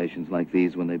organizations like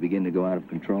these when they begin to go out of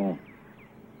control.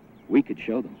 We could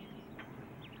show them.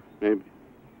 Maybe.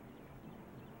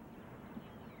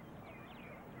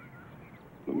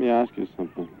 Let me ask you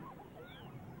something.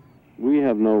 We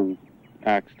have no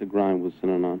axe to grind with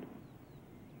Synanon.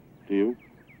 Do you?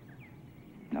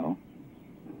 No.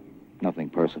 Nothing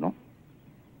personal.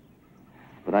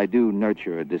 But I do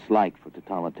nurture a dislike for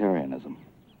totalitarianism.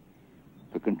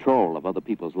 The control of other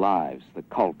people's lives, the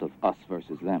cult of us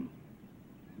versus them.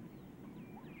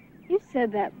 You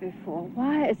said that before.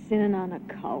 Why is Synanon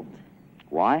a cult?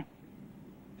 Why?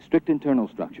 Strict internal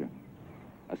structure.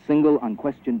 A single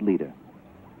unquestioned leader.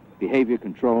 Behavior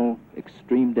control,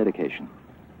 extreme dedication.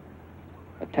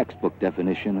 A textbook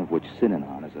definition of which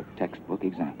Synanon is a textbook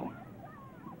example.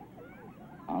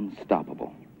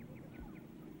 Unstoppable.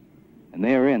 And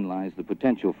therein lies the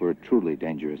potential for a truly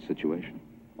dangerous situation.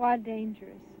 Why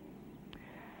dangerous?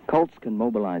 Cults can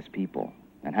mobilize people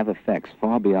and have effects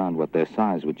far beyond what their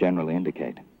size would generally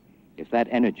indicate. If that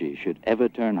energy should ever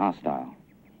turn hostile,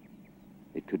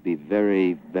 it could be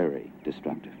very, very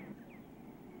destructive.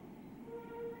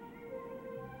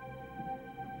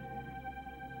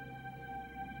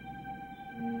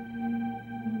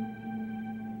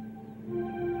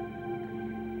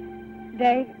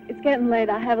 Dave, it's getting late.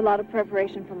 I have a lot of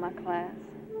preparation for my class.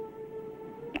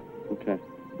 Okay.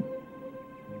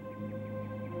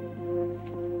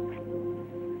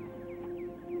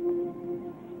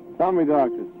 Tell me,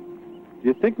 Doctor, do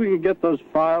you think we could get those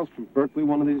files from Berkeley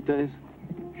one of these days?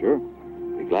 Sure.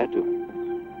 Be glad to.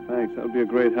 Thanks. That would be a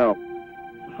great help.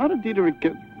 How did Dieterich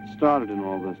get started in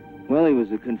all this? Well, he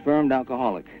was a confirmed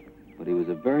alcoholic, but he was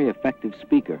a very effective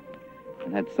speaker.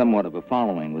 and had somewhat of a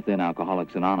following within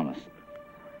Alcoholics Anonymous.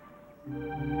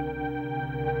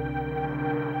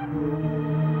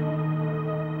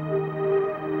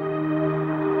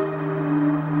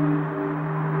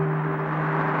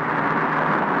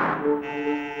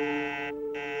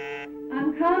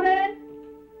 I'm coming.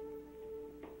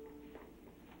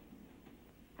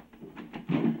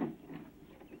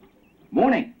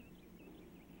 Morning.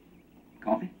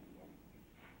 Coffee?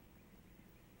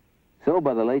 So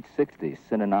by the late 60s,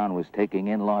 Synanon was taking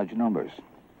in large numbers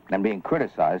and being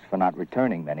criticized for not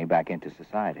returning many back into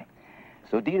society.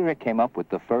 So Diederich came up with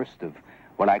the first of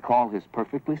what I call his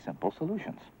perfectly simple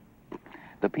solutions.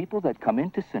 The people that come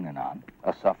into Synanon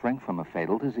are suffering from a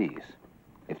fatal disease.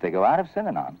 If they go out of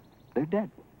Synanon, they're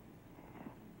dead.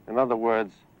 In other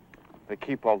words, they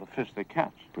keep all the fish they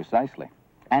catch. Precisely.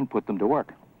 And put them to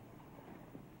work.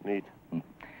 Neat.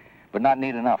 But not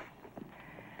neat enough.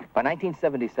 By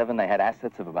 1977, they had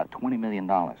assets of about $20 million.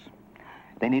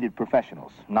 They needed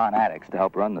professionals, non-addicts, to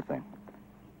help run the thing.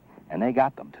 And they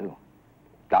got them, too.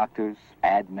 Doctors,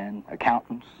 ad men,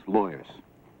 accountants, lawyers.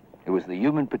 It was the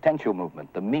human potential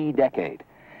movement, the me decade.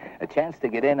 A chance to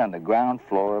get in on the ground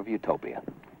floor of utopia.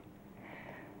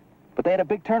 But they had a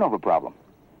big turnover problem,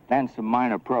 and some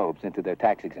minor probes into their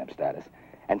tax-exempt status,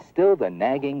 and still the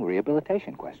nagging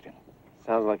rehabilitation question.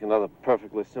 Sounds like another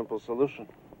perfectly simple solution.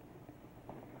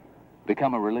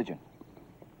 Become a religion.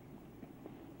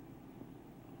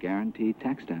 Guaranteed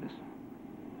tax status.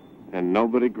 And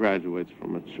nobody graduates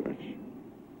from a church.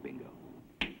 Bingo.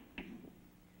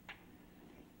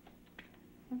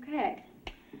 Okay.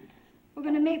 We're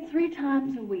going to meet 3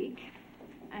 times a week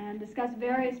and discuss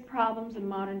various problems in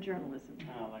modern journalism.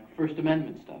 Like First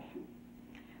Amendment stuff.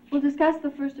 We'll discuss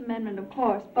the First Amendment, of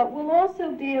course, but we'll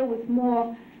also deal with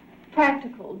more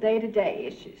practical, day-to-day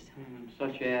issues.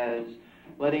 Such as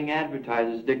letting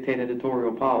advertisers dictate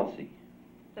editorial policy.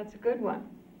 That's a good one.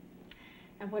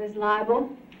 And what is libel?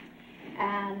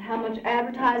 And how much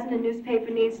advertising a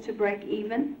newspaper needs to break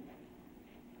even?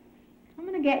 I'm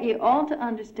going to get you all to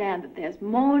understand that there's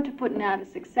more to putting out a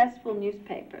successful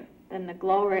newspaper than the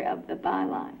glory of the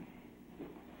byline.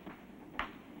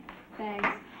 Thanks.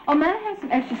 Oh, may I have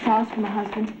some extra sauce for my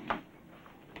husband?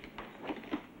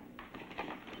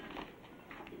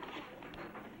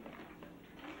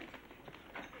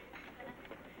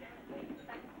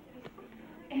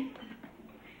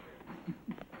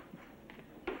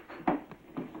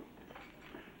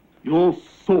 Your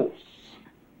sauce.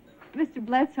 Mr.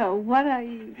 Bledsoe, what are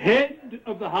you? Head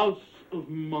of the House of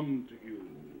Montague.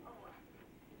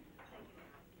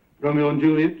 Romeo and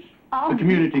Juliet? Oh. The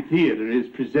community theatre is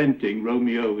presenting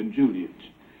Romeo and Juliet.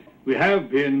 We have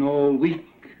been all week.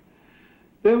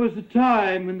 There was a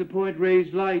time when the Point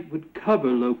Reyes Light would cover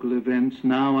local events.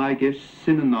 Now I guess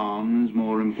Synanon is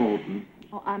more important.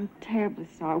 Oh, I'm terribly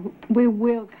sorry. We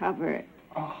will cover it.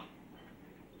 Ah.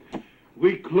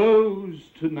 We close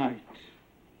tonight.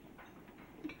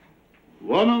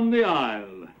 One on the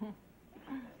aisle.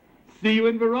 See you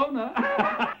in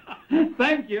Verona.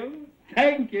 Thank you.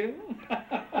 Thank you.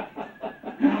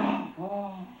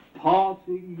 Oh,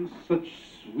 parting with such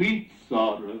sweet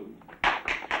sorrow.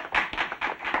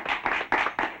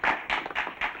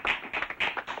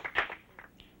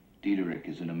 Diederich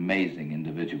is an amazing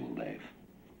individual, Dave.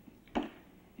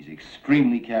 He's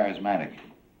extremely charismatic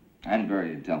and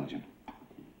very intelligent.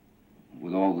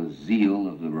 With all the zeal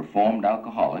of the reformed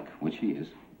alcoholic, which he is.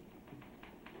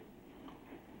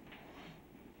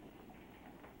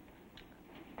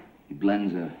 He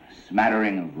blends a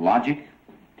smattering of logic,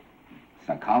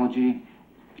 psychology,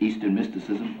 Eastern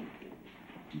mysticism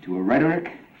into a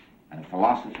rhetoric and a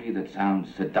philosophy that sounds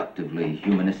seductively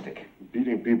humanistic.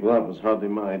 Beating people up is hardly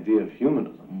my idea of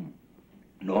humanism.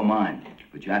 Nor mine,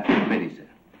 but you have to admit he's it.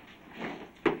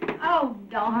 Oh,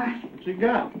 darn. What you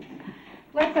got?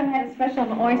 Bledsoe had a special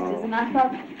on oysters, and I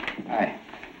thought, Hi.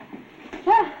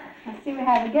 well, I see we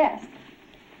have a guest.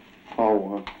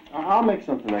 Oh, I'll make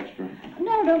something extra.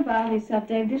 No, don't bother yourself,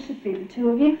 Dave. This should be the 2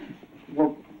 of you.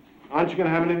 Well, aren't you going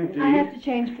to have anything to I eat? have to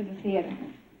change for the theater.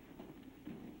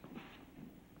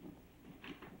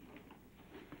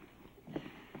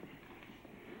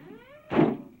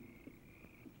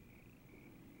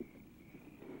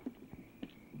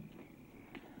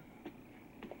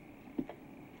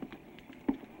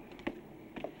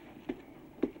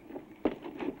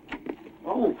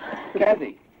 Oh,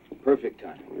 Kathy. Perfect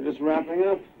time. we're just wrapping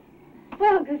up.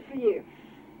 Well, good for you.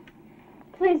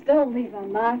 Please don't leave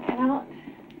on my account.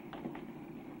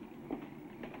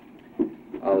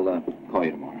 I'll call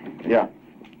you tomorrow. Yeah.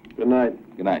 Good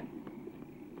night. Good night.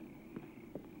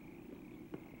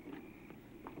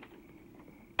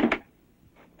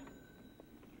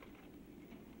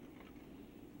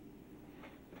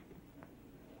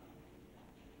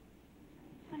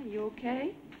 You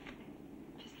okay?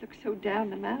 Just look so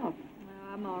down and out.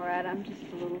 No, I'm all right. I'm just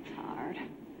a little tired.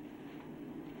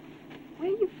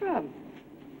 Where are you from?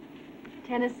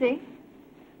 Tennessee?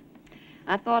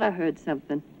 I thought I heard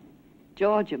something.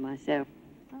 Georgia, myself.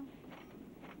 Oh.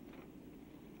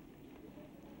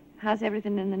 How's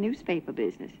everything in the newspaper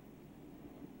business?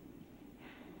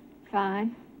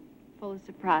 Fine. Full of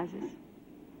surprises.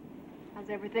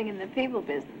 How's everything in the people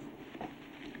business?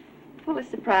 Full of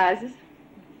surprises.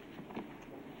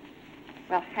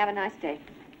 Well, have a nice day.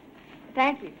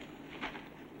 Thank you.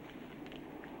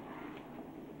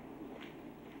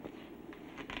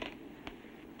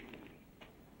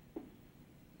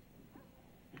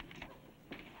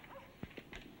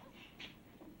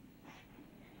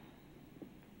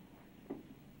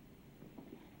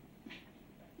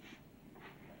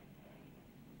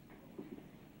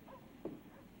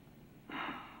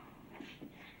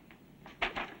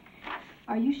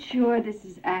 Are you sure this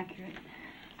is accurate?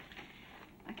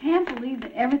 I can't believe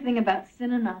that everything about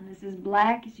Synanon is as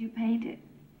black as you paint it.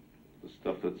 The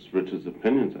stuff that's Richard's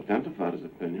opinion's identified as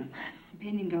opinion.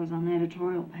 Opinion goes on the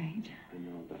editorial page. I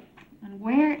know that. And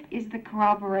where is the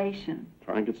corroboration?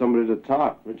 Try and get somebody to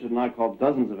talk. Richard and I called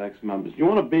dozens of ex-members. You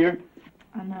want a beer?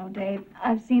 I know, Dave.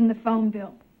 I've seen the phone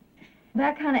bill.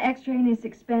 That kind of extraneous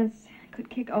expense could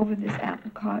kick over this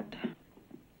apple cart.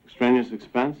 Extraneous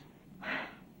expense?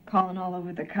 Calling all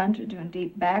over the country doing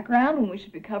deep background when we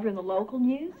should be covering the local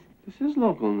news. This is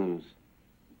local news.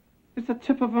 It's the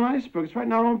tip of an iceberg. It's right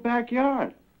in our own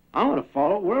backyard. I'm going to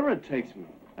follow it wherever it takes me.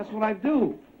 That's what I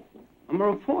do. I'm a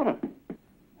reporter.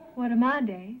 What am I,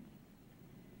 Dave?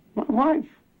 My wife.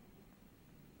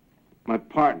 My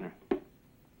partner.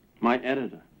 My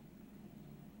editor.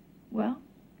 Well,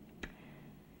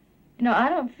 you know, I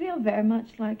don't feel very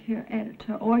much like your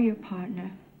editor or your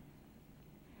partner.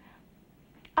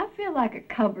 I feel like a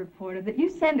cub reporter that you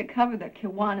send to cover the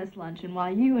Kiwanis luncheon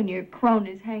while you and your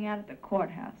cronies hang out at the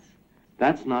courthouse.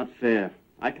 That's not fair.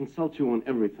 I consult you on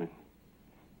everything.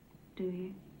 Do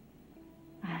you?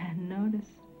 I hadn't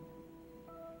noticed.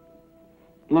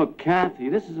 Look, Kathy,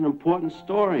 this is an important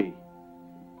story.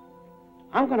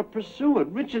 I'm going to pursue it.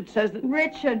 Richard says that...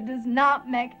 Richard does not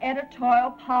make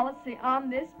editorial policy on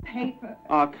this paper.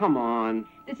 Oh, come on.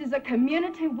 This is a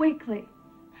community weekly.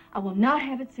 I will not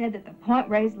have it said that the Point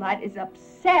Reyes Light is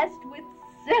obsessed with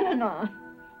Synanon.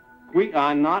 We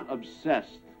are not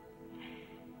obsessed.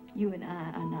 You and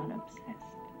I are not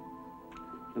obsessed.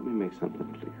 Let me make something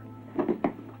clear.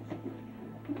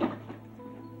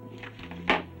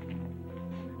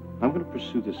 I'm going to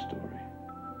pursue this story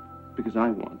because I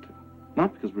want to,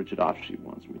 not because Richard Offsheet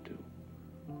wants me to.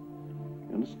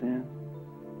 You understand?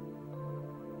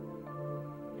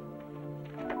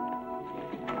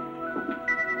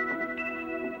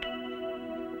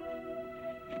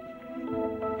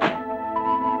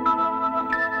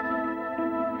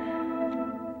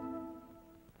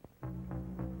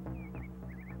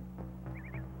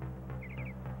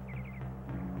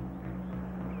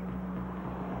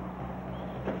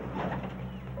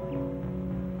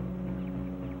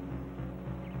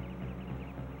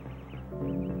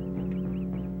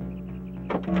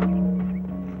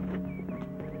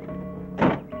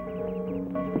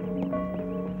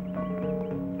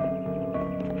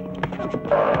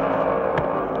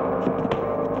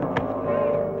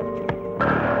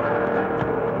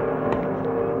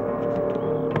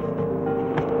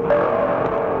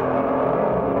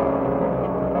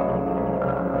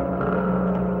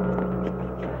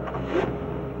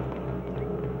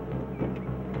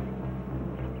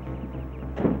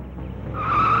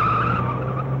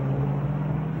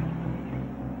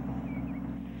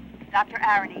 Dr.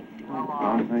 Arony.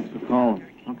 Well, thanks for calling.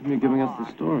 How come you're giving us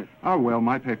the story? Oh, well,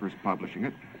 my paper's publishing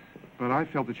it. But I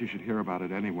felt that you should hear about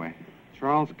it anyway.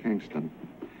 Charles Kingston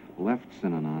left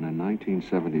Synanon in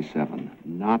 1977,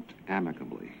 not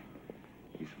amicably.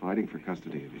 He's fighting for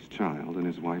custody of his child, and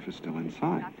his wife is still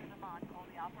inside.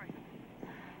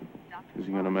 Is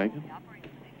he going to make it?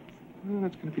 Well,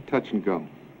 it's going to be touch and go.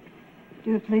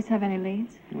 Do the police have any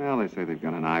leads? Well, they say they've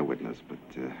got an eyewitness, but,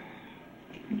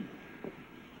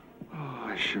 oh,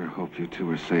 I sure hope you two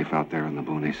are safe out there in the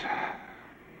boonies.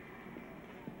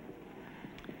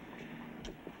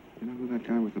 You know who that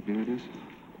guy with the beard is?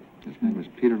 His name is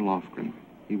Peter Lofgren.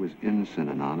 He was in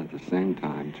Synanon at the same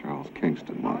time Charles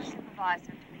Kingston was. Floor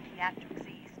supervisor to Pediatrics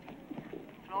East.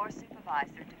 Floor supervisor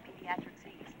to Pediatrics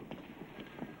East.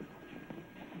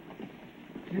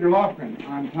 Peter Lofgren,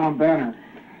 I'm Tom Banner.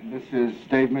 This is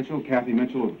Dave Mitchell, Kathy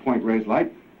Mitchell of Point Reyes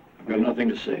Light. I've got nothing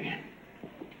to say.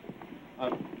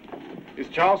 Is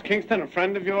Charles Kingston a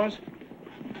friend of yours?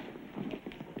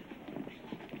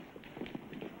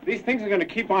 These things are going to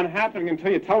keep on happening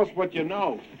until you tell us what you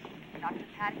know. Dr.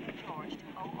 Patty McGeorge to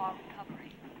OR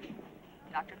recovery.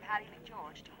 Dr. Patty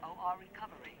McGeorge to OR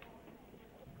recovery.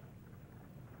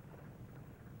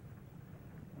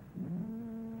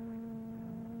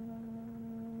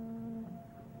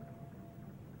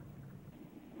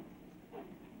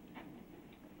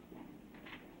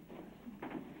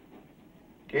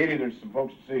 Katie, there's some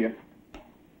folks to see you.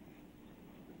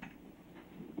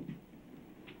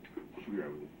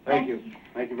 Thank you.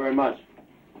 Thank you very much.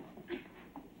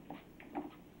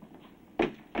 Hi.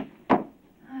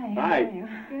 Hi. How are you?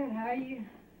 Good, how are you?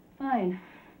 Fine.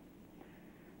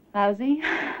 Lousy.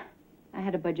 I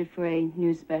had a budget for a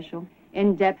news special.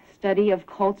 In-depth study of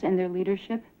cults and their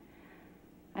leadership.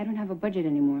 I don't have a budget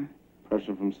anymore.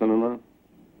 Pressure from Cinnamon?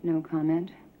 No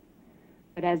comment.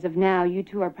 But as of now, you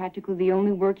two are practically the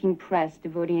only working press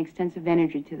devoting extensive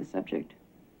energy to the subject.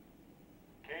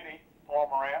 Katie, Paul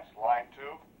Morantz, line 2.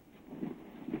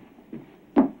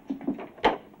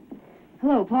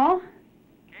 Hello, Paul?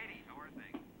 Katie, how are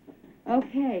things?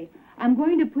 Okay. I'm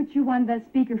going to put you on the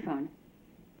speakerphone.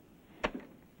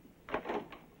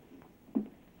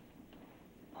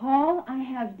 Paul, I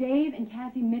have Dave and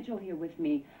Kathy Mitchell here with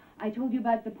me. I told you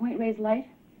about the Point Reyes light?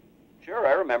 Sure,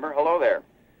 I remember. Hello there.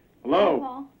 Hello.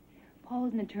 Paul. Paul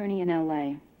is an attorney in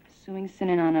L.A., suing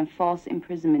Sinan on a false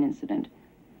imprisonment incident.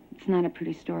 It's not a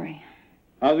pretty story.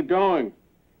 How's it going?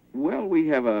 Well, we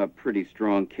have a pretty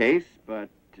strong case, but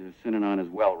Synanon is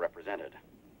well represented.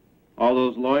 All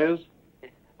those lawyers?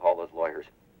 All those lawyers.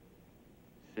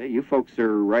 Say, you folks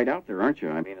are right out there, aren't you?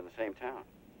 I mean, in the same town.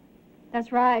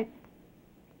 That's right.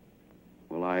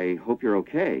 Well, I hope you're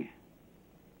okay.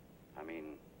 I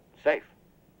mean, safe.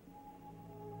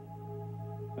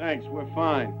 Thanks, we're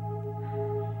fine.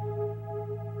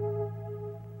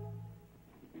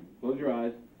 Close your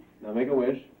eyes. Now make a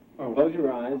wish. Oh. Close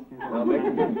your eyes. Now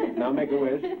make a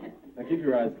wish. Now keep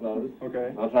your eyes closed.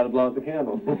 Okay. I'll try to blow out the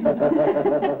candle.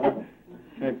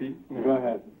 Okay, Pete. Go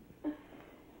ahead.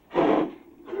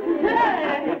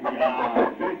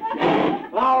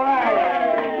 All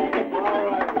right. All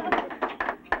right.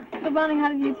 So, Bonnie, how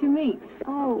did you two meet?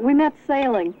 Oh, we met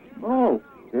sailing. Oh,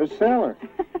 you're a sailor.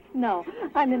 No,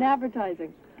 I'm in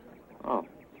advertising. Oh.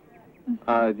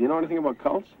 Do you know anything about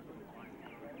cults?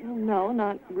 Well, no,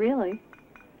 not really.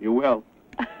 You will.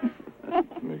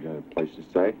 We got a place to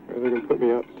stay? They're going to put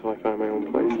me up until I find my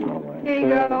own place. All right. Here you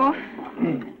go.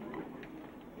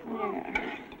 There.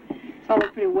 It's all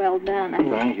pretty well done, I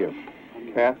think. Thank you.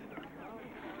 Kath,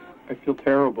 I feel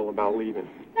terrible about leaving.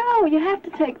 No, you have to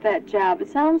take that job. It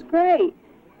sounds great.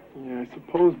 Yeah, I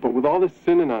suppose, but with all this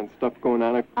Synanon stuff going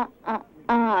on,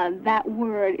 That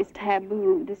word is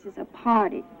taboo. This is a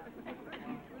party.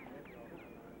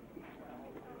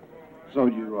 So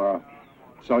you,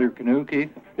 sell your canoe,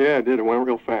 Keith? Yeah, I did. It went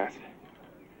real fast.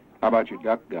 How about your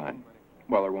duck gun?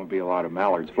 Well, there won't be a lot of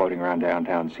mallards floating around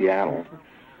downtown Seattle.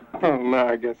 Oh, no,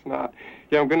 I guess not.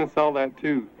 Yeah, I'm going to sell that,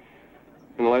 too.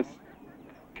 Unless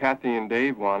Kathy and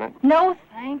Dave want it. No,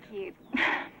 thank you.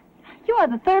 You are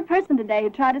the third person today who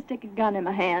tried to stick a gun in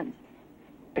my hands.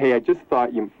 Hey, I just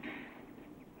thought you...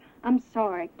 I'm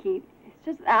sorry, Keith. It's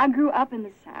just I grew up in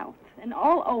the South, and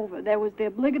all over there was the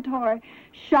obligatory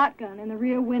shotgun in the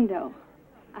rear window.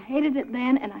 I hated it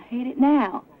then, and I hate it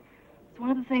now. It's one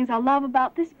of the things I love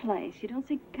about this place. You don't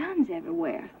see guns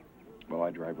everywhere. Well, I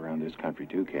drive around this country,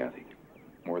 too, Kathy.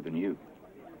 More than you.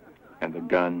 And the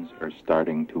guns are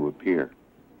starting to appear.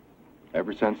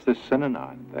 Ever since this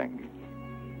Synanon thing.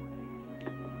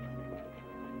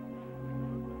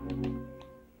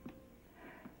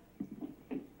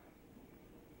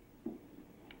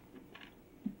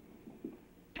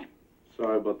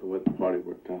 Sorry about the way the party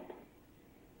worked out.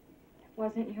 It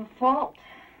wasn't your fault.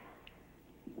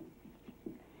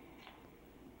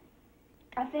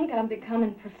 I think I'm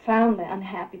becoming profoundly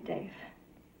unhappy, Dave.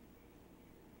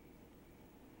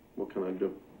 What can I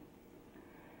do?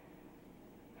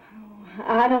 Oh,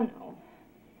 I don't know.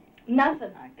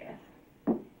 Nothing, I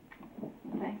guess.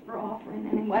 Thanks for offering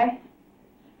anyway.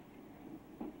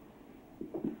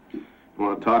 You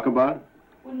want to talk about it?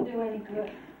 Wouldn't do any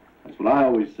good. That's what I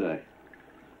always say.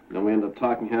 Then we end up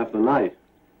talking half the night.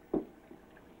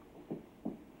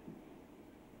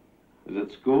 Is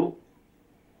it school?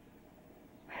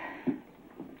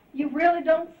 You really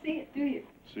don't see it, do you?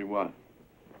 See what?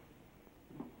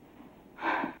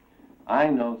 I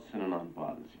know Synanon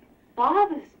bothers you.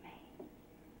 Bothers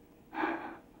me.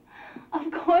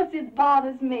 Of course it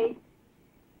bothers me.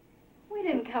 We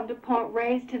didn't come to Point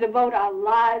Reyes to devote our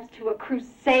lives to a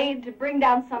crusade to bring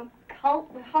down some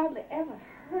cult we hardly ever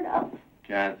heard of.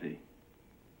 Kathy,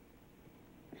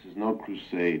 this is no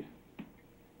crusade.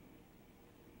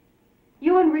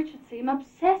 You and Richard seem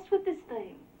obsessed with this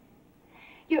thing.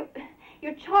 You're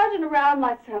charging around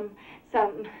like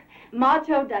some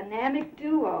macho dynamic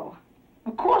duo.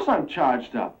 Of course I'm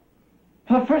charged up.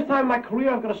 For the first time in my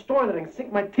career, I've got a story that I can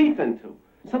sink my teeth into.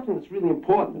 Something that's really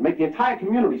important to make the entire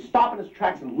community stop in its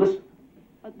tracks and listen.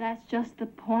 But that's just the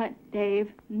point,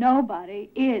 Dave. Nobody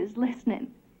is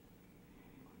listening.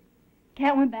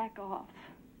 Can't we back off?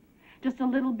 Just a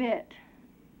little bit.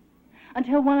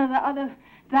 Until one of the other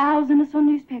 1,000 or so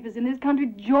newspapers in this country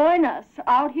join us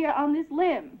out here on this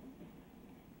limb.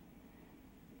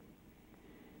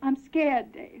 I'm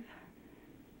scared, Dave.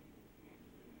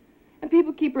 And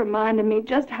people keep reminding me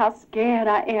just how scared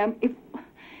I am.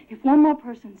 If one more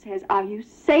person says, "Are you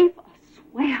safe?" I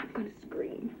swear I'm going to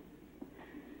scream.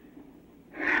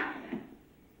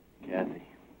 Kathy,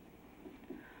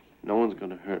 no one's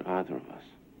going to hurt either of us.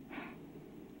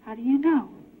 How do you know?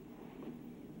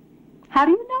 How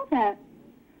do you know that?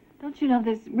 Don't you know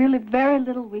there's really very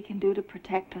little we can do to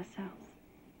protect ourselves?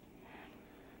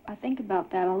 I think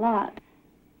about that a lot.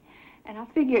 And I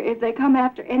figure if they come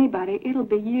after anybody, it'll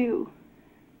be you.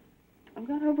 I've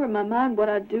got over in my mind what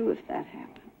I'd do if that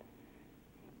happened.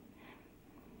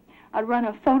 I'd run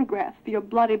a photograph of your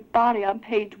bloody body on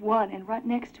page 1, and right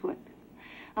next to it,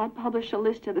 I'd publish a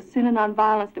list of the sin and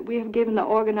nonviolence that we have given the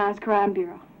Organized Crime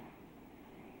Bureau.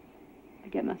 I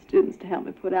get my students to help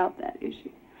me put out that issue.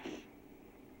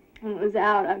 When it was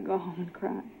out, I'd go home and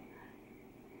cry.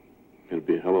 It'd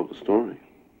be a hell of a story.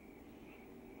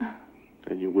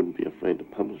 And you wouldn't be afraid to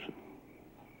publish it.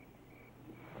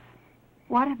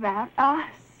 What about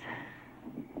us?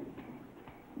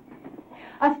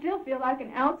 I still feel like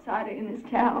an outsider in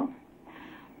this town.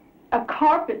 A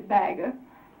carpetbagger.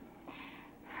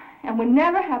 And we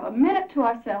never have a minute to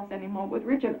ourselves anymore with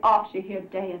Richard Offshee here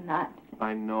day and night.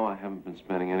 I know I haven't been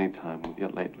spending any time with you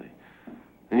lately.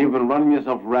 And you've been running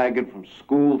yourself ragged from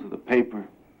school to the paper.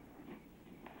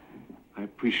 I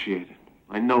appreciate it.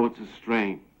 I know it's a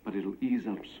strain, but it'll ease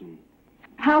up soon.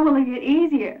 How will it get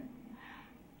easier?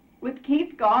 With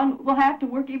Keith gone, we'll have to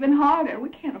work even harder. We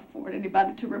can't afford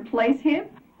anybody to replace him.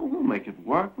 Oh, we'll make it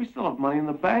work. We still have money in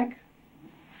the bank.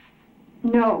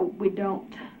 No, we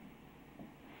don't.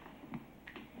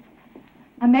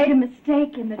 I made a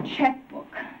mistake in the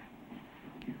checkbook.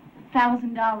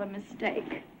 $1,000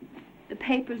 mistake. The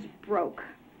paper's broke.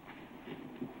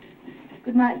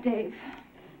 Good night, Dave.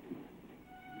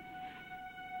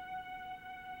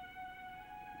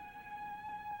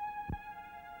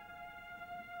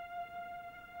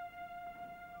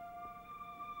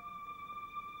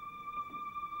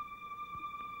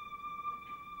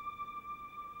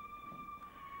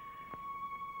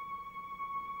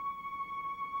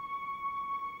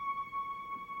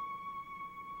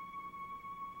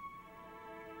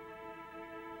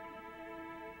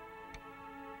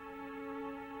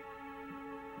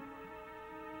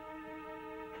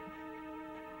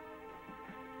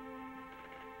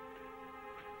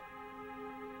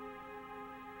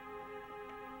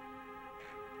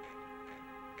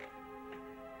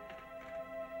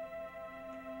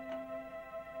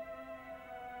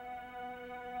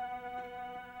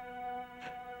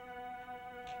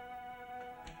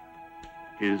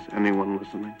 Is anyone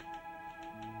listening?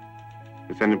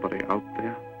 Is anybody out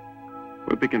there?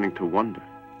 We're beginning to wonder.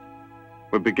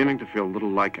 We're beginning to feel a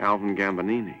little like Alvin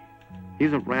Gambonini.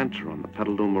 He's a rancher on the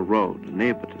Petaluma Road, a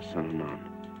neighbor to Synanon.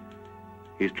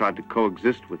 He's tried to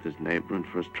coexist with his neighbor, and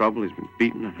for his trouble, he's been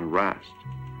beaten and harassed.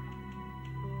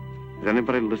 Is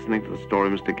anybody listening to the story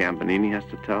Mr. Gambonini has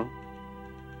to tell?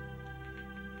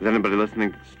 Is anybody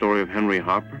listening to the story of Henry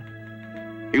Harper?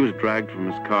 He was dragged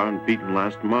from his car and beaten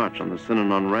last March on the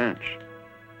Synanon Ranch.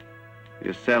 The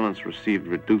assailants received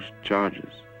reduced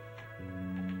charges.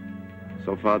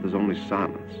 So far, there's only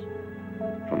silence.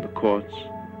 From the courts,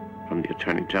 from the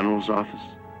Attorney General's office.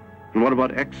 And what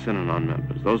about ex-Synanon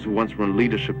members, those who once were in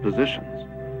leadership positions?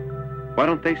 Why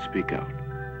don't they speak out?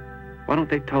 Why don't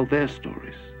they tell their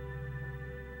stories?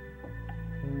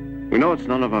 We know it's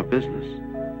none of our business.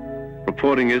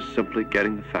 Reporting is simply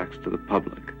getting the facts to the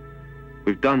public.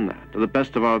 We've done that to the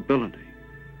best of our ability.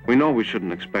 We know we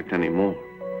shouldn't expect any more.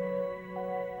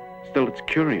 Still, it's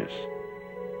curious.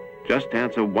 Just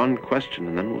answer one question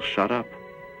and then we'll shut up.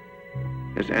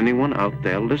 Is anyone out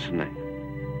there listening?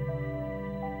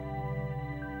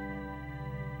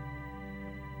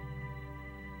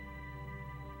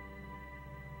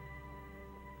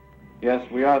 Yes,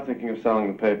 we are thinking of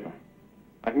selling the paper.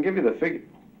 I can give you the figure.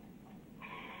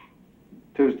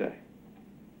 Tuesday.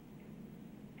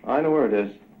 I know where it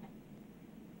is.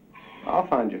 I'll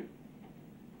find you.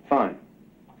 Fine.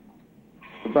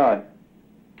 Goodbye.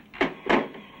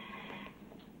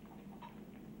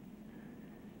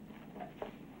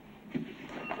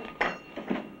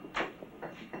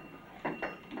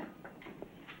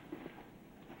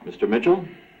 Mr. Mitchell,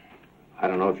 I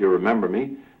don't know if you remember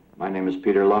me. My name is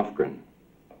Peter Lofgren.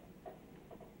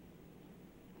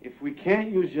 If we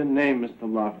can't use your name, Mr.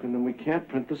 Lofgren, then we can't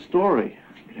print the story.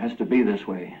 It has to be this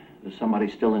way. There's somebody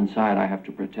still inside I have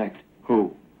to protect.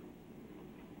 Who?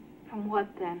 From what,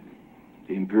 then?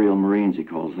 The Imperial Marines, he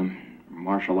calls them.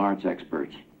 Martial arts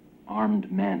experts.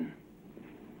 Armed men.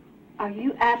 Are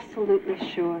you absolutely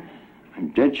sure? I'm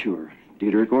dead sure.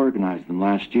 Diederik organized them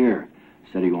last year.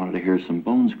 Said he wanted to hear some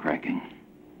bones cracking.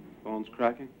 Bones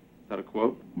cracking? Is that a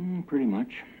quote? Pretty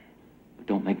much. But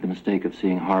don't make the mistake of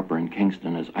seeing Harper and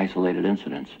Kingston as isolated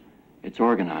incidents. It's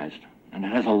organized, and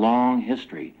it has a long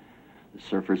history. The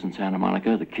surfers in Santa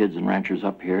Monica, the kids and ranchers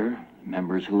up here,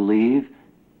 members who leave,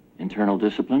 internal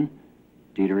discipline.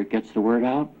 Diederik gets the word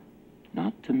out,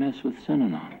 not to mess with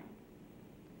Synanon.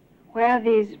 Where are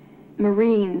these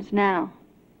Marines now?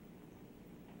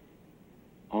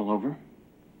 All over.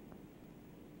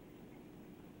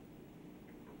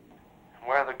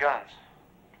 Where are the guns?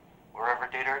 Wherever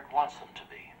Diederik wants them to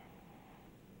be.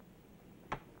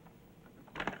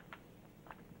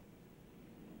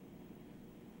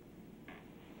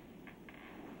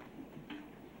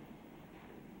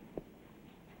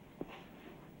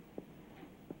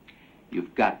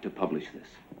 You've got to publish this.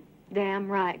 Damn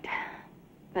right.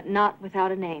 But not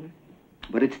without a name.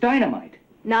 But it's dynamite.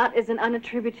 Not as an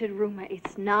unattributed rumor.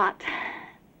 It's not.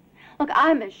 Look,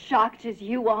 I'm as shocked as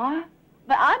you are.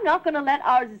 But I'm not going to let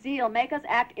our zeal make us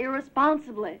act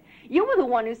irresponsibly. You were the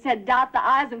one who said dot the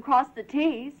I's and cross the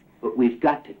T's. But we've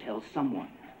got to tell someone.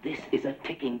 This is a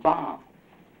ticking bomb.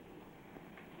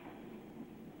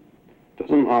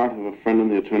 Doesn't Art have a friend in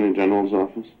the Attorney General's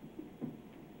office?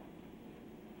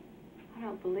 I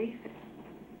don't believe it.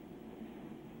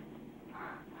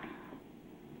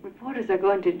 Reporters are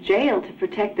going to jail to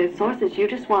protect their sources. You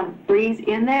just want to breeze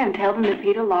in there and tell them that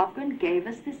Peter Lofgren gave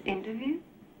us this interview?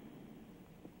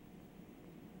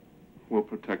 We'll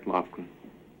protect Lofgren.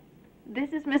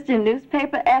 This is Mr.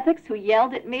 Newspaper Ethics who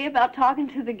yelled at me about talking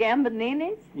to the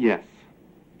Gambaninis? Yes.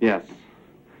 Yes.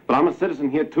 But I'm a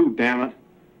citizen here too, damn it.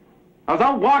 I was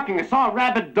out walking. I saw a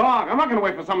rabid dog. I'm not going to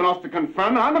wait for someone else to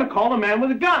confront it. I'm going to call the man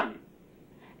with a gun.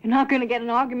 You're not going to get an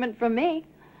argument from me.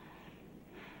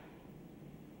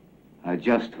 I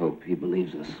just hope he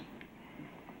believes us.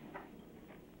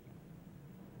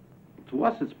 To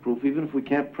us, it's proof even if we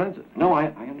can't print it. No, I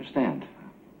understand.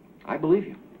 I believe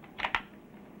you.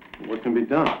 What can be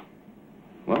done?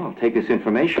 Well, I'll take this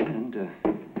information, and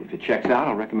if it checks out,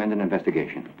 I'll recommend an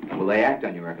investigation. Will they act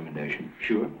on your recommendation?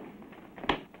 Sure.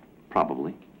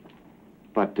 Probably.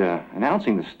 But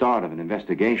announcing the start of an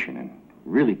investigation and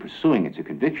really pursuing it to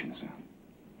convictions,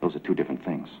 those are two different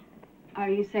things. Are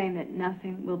you saying that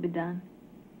nothing will be done?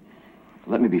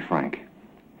 Let me be frank.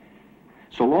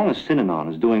 So long as Synanon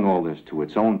is doing all this to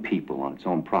its own people on its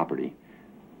own property,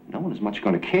 no one is much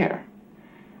going to care.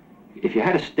 If you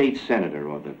had a state senator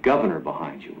or the governor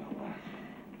behind you, well,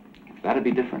 that'd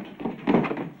be different.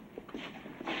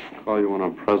 Call you when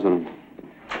I'm president.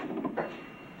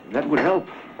 That would help.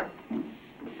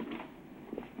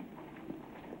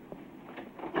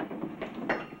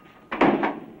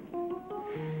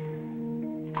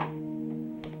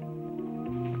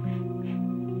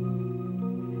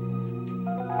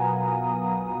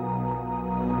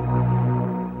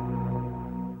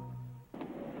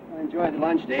 Enjoy the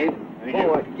lunch, Dave.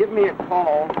 Give me a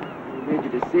call when you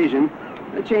made your decision.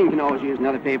 The chain can always use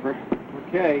another paper.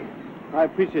 Okay. I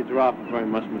appreciate your offer very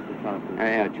much, Mr. Thompson.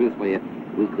 Truthfully, a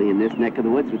weekly in this neck of the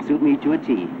woods would suit me to a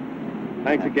T.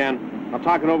 Thanks again. I'll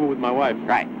talk it over with my wife.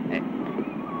 Right.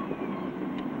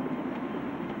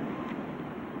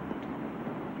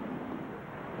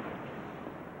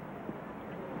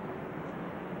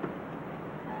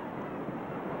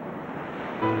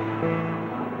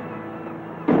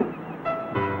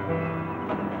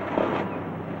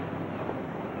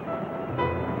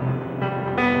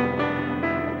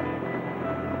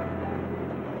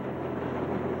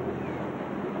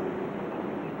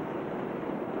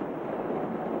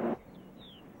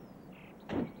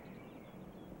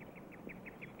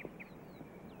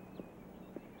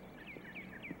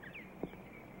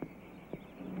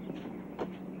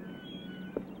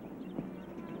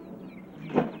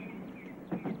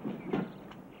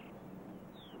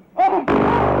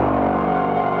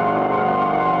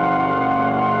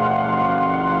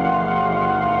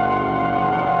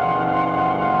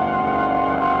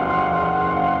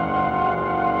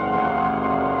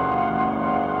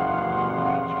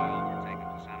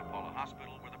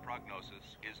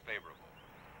 Is favorable.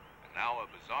 And now a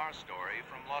bizarre story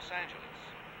from Los Angeles.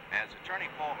 As attorney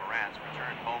Paul Morantz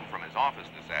returned home from his office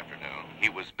this afternoon, he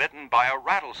was bitten by a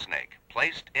rattlesnake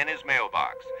placed in his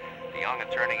mailbox. The young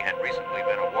attorney had recently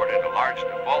been awarded a large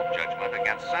default judgment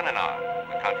against Synanon,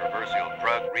 a controversial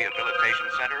drug rehabilitation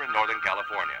center in Northern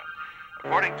California.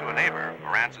 According to a neighbor,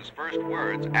 Morantz's first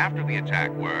words after the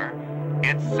attack were,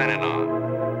 "It's Synanon."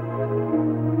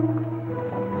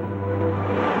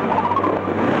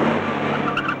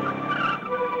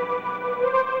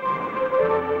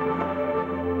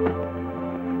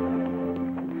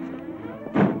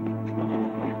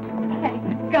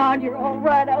 God, you're all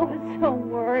right. I was so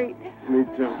worried. Me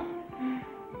too.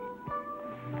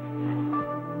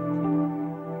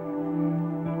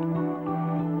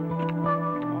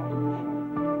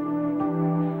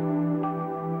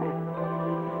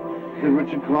 Did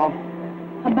Richard call?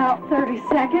 About 30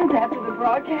 seconds after the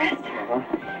broadcast.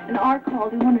 And Art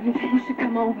called and wondered if he should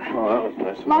come over. Oh, that was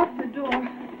nice of him. Lock the door.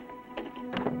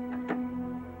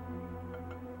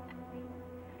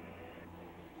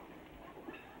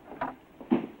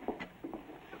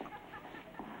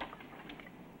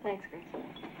 Thanks, Grace.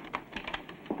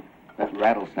 That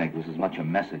rattlesnake was as much a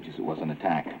message as it was an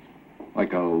attack.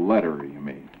 Like a letter, you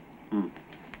mean?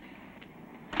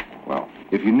 Well,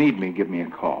 if you need me, give me a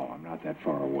call. I'm not that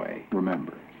far away.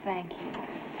 Remember. Thank you.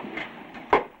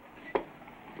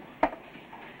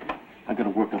 I gotta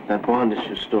work up that bond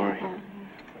issue story.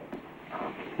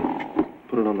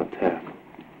 Put it on the tab.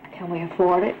 Can we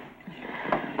afford it?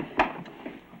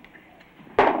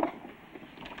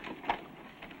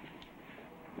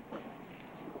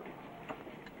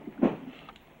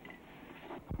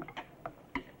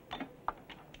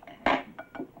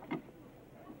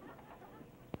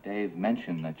 Dave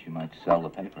mentioned that you might sell the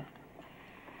paper.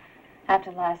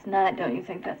 After last night, don't you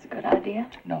think that's a good idea?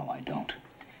 No, I don't.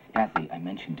 Kathy, I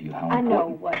mentioned to you how I important... know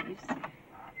what you say.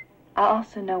 I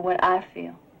also know what I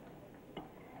feel.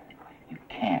 You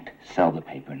can't sell the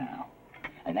paper now.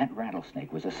 And that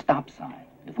rattlesnake was a stop sign.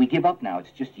 If we give up now,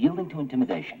 it's just yielding to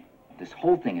intimidation. This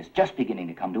whole thing is just beginning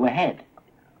to come to a head.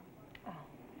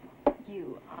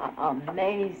 You are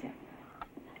amazing.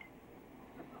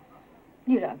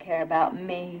 You don't care about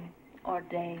me or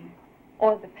Dave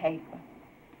or the paper.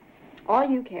 All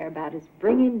you care about is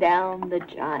bringing down the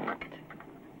giant.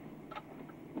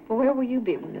 Well, where will you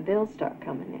be when the bills start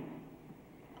coming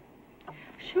in?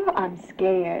 Sure, I'm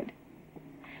scared.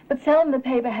 But selling the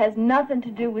paper has nothing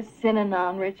to do with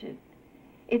Synanon, Richard.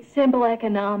 It's simple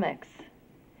economics.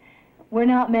 We're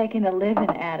not making a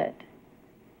living at it.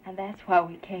 And that's why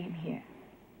we came here.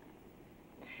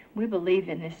 We believe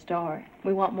in this story.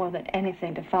 We want more than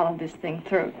anything to follow this thing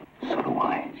through. So do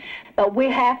I. But we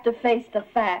have to face the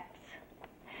facts.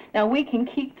 Now, we can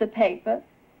keep the paper,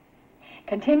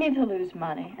 continue to lose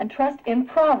money, and trust in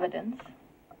Providence,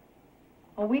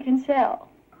 or we can sell.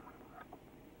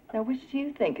 Now, which do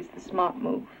you think is the smart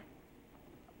move?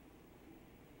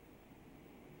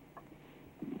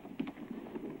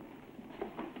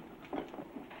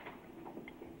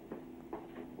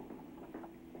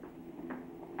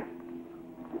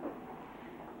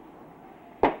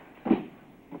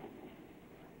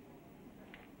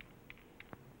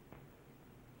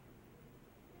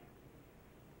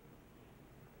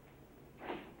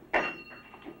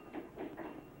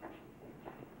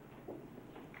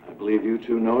 I believe you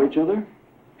two know each other?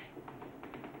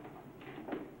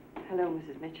 Hello,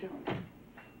 Mrs. Mitchell.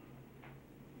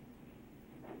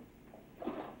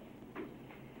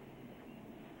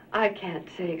 I can't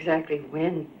say exactly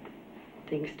when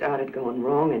things started going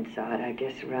wrong inside. I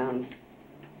guess around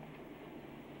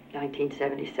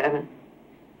 1977.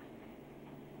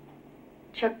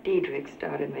 Chuck Diedrich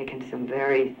started making some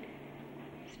very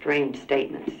strange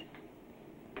statements.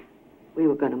 We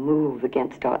were going to move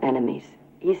against our enemies.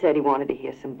 He said he wanted to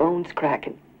hear some bones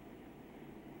cracking.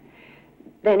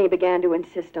 Then he began to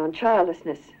insist on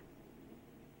childlessness.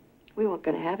 We weren't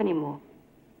going to have any more.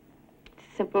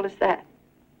 It's simple as that.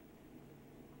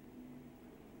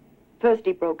 First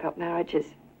he broke up marriages.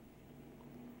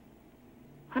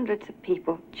 Hundreds of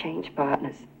people changed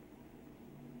partners.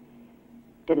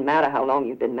 Didn't matter how long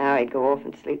you'd been married, go off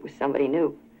and sleep with somebody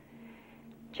new.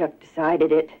 Chuck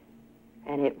decided it,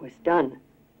 and it was done.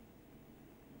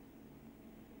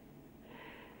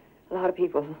 A lot of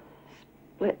people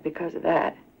split because of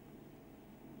that.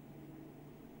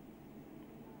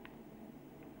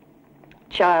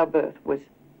 Childbirth was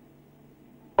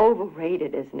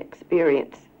overrated as an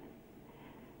experience.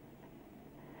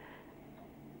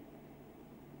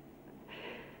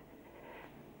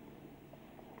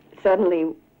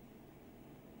 Suddenly,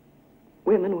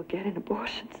 women were getting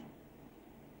abortions.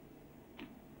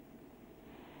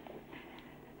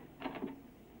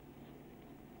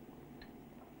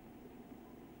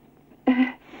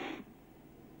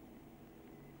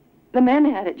 The men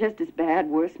had it just as bad,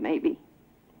 worse maybe.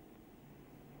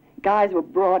 Guys were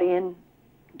brought in,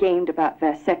 gamed about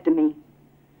vasectomy.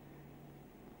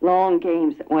 Long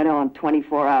games that went on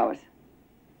 24 hours.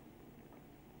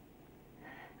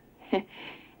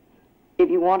 If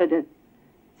you wanted a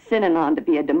Synanon to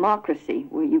be a democracy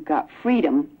where you got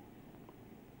freedom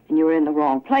and you were in the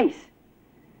wrong place,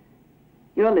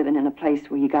 you're living in a place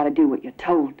where you got to do what you're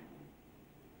told.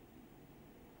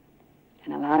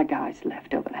 And a lot of guys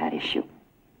left over that issue.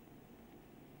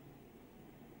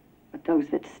 But those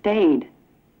that stayed,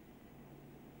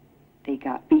 they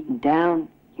got beaten down,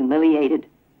 humiliated.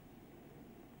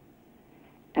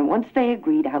 And once they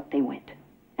agreed, out they went.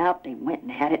 Out they went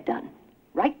and had it done.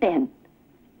 Right then.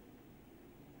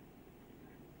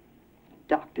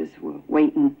 Doctors were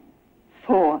waiting.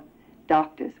 4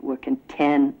 doctors working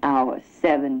 10 hours,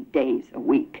 7 days a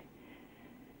week.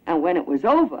 And when it was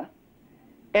over,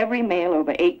 every male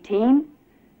over 18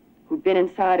 who'd been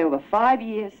inside over 5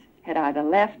 years had either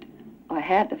left or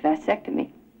had the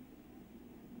vasectomy.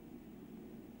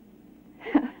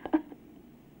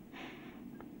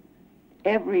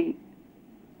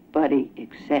 Everybody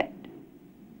except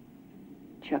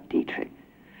Chuck Dietrich.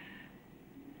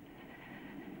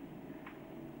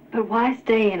 But why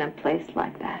stay in a place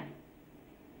like that?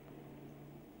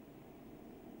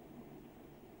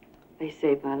 They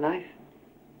saved my life.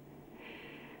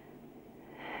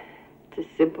 It's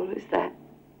as simple as that.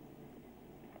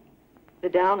 The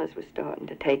Downers were starting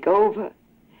to take over.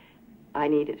 I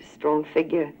needed a strong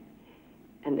figure,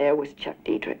 and there was Chuck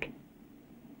Dietrich.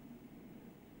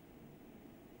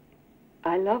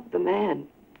 I loved the man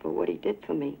for what he did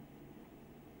for me,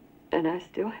 and I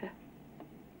still have.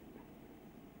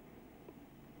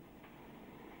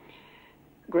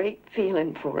 Great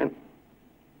feeling for him.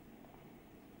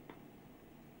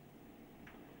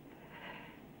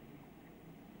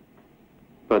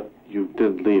 But you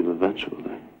did leave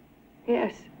eventually.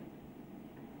 Yes.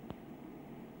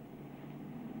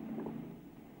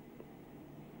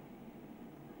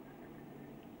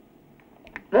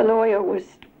 The lawyer was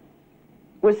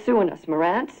suing us,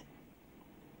 Morantz.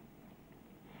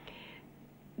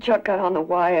 Chuck got on the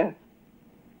wire.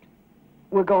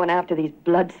 We're going after these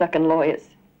blood-sucking lawyers.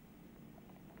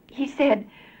 He said,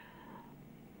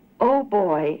 "Oh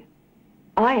boy,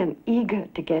 I am eager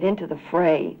to get into the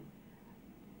fray.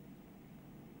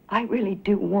 I really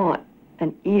do want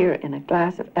an ear and a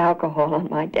glass of alcohol on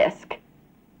my desk.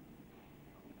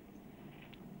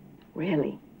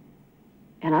 Really.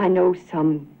 And I know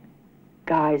some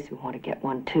guys who want to get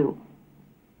one too."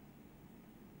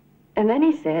 And then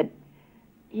he said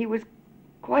he was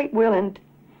quite willing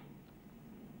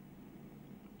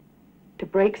to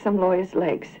break some lawyers'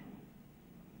 legs.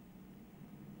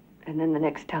 And then the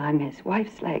next time, his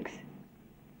wife's legs.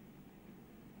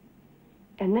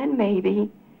 And then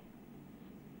maybe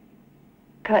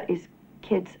cut his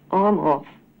kid's arm off.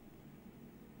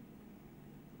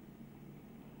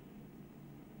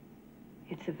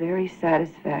 It's a very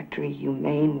satisfactory,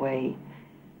 humane way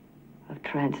of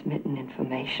transmitting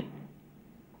information.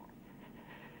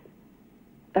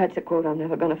 That's a quote I'm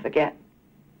never going to forget.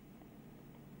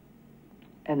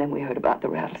 And then we heard about the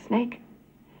rattlesnake.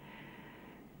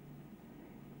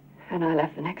 And I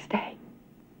left the next day.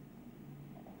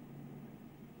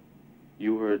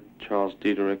 You heard Charles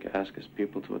Dietrich ask his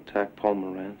people to attack Paul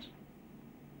Morantz?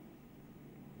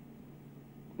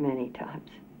 Many times.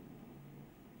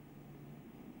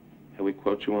 Can we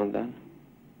quote you on that?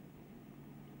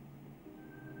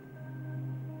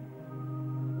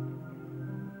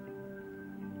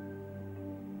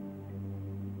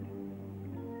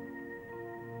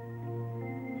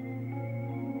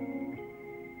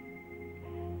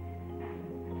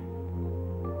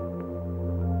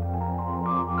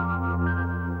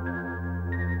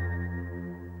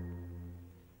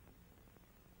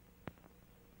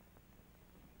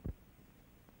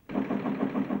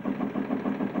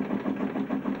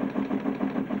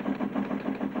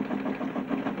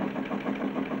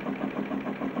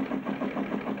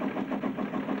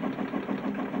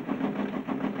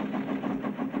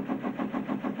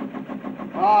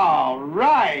 All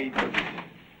right.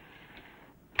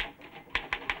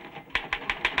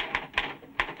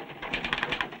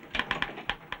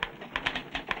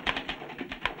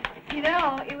 You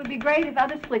know, it would be great if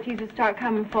other splitties would start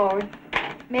coming forward.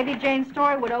 Maybe Jane's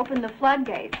story would open the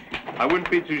floodgates. I wouldn't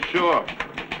be too sure.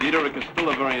 Dietrich is still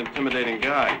a very intimidating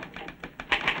guy.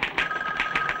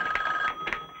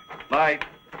 Light.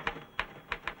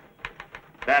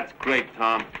 That's great,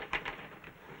 Tom.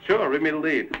 Sure, read me the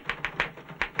lead.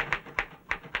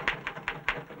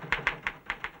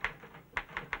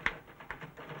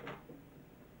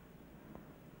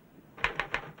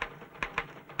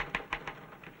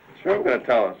 Sure, I'm going to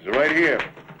tell us. It's right here.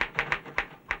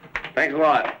 Thanks a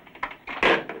lot.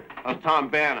 How's Tom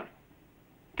Banner?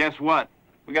 Guess what?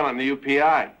 We got on the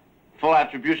UPI. Full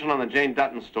attribution on the Jane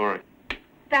Dutton story.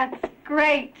 That's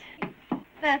great.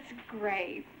 That's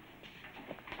great.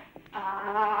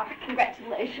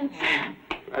 Congratulations.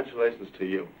 Congratulations to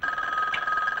you.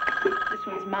 This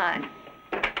one's mine.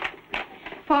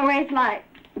 Phone raised light.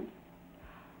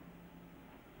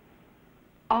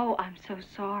 Oh, I'm so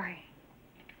sorry.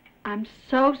 I'm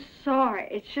so sorry.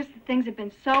 It's just that things have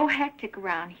been so hectic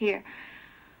around here.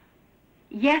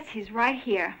 Yes, he's right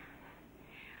here.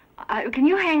 Can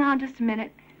you hang on just a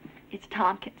minute? It's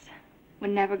Tompkins. We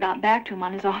never got back to him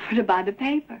on his offer to buy the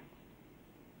paper.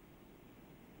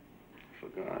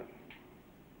 Forgot.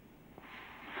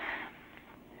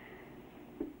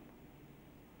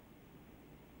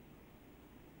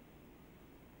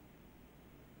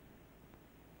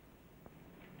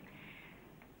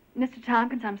 Mr.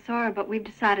 Tompkins, I'm sorry, but we've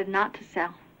decided not to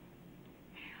sell.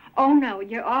 Oh, no,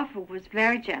 your offer was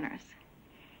very generous.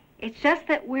 It's just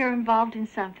that we're involved in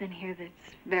something here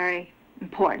that's very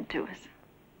important to us.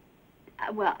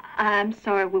 Well, I'm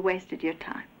sorry we wasted your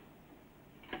time.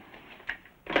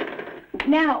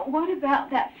 Now, what about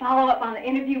that follow-up on the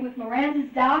interview with Miranda's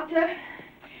doctor?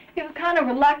 He was kind of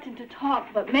reluctant to talk,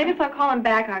 but maybe if I call him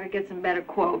back, I could get some better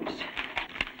quotes.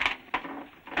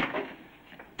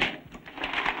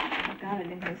 I got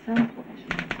it in here someplace.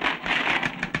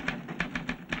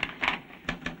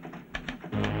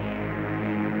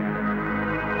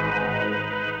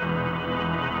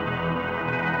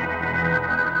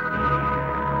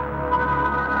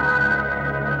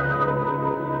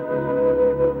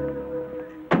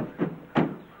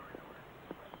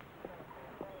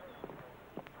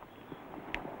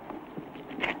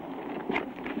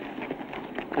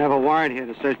 I have a warrant here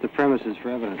to search the premises for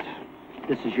evidence.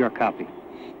 This is your copy.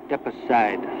 Step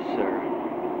aside, sir.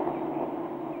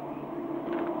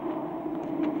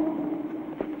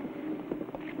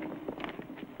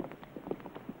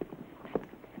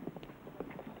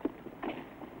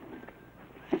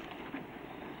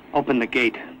 Open the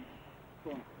gate.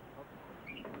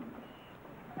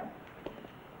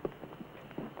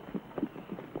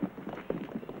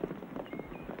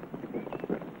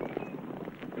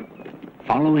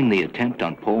 Following the attempt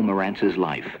on Paul Morantz's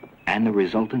life and the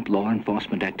resultant law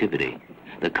enforcement activity,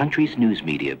 the country's news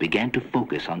media began to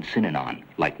focus on Synanon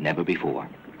like never before.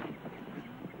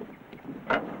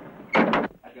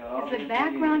 Is the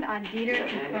background on Dieter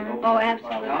confirmed? Oh,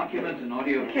 absolutely. Documents and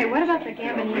audio. Okay, what about the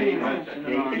Gambininis?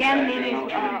 The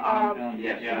Gambininis are a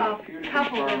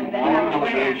couple that have a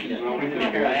ranch.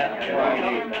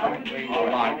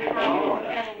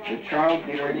 The Charles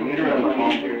Dieter, leader of the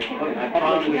culture,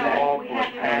 probably all for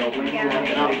I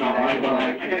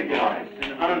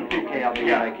don't think I'll be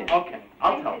back in. Okay,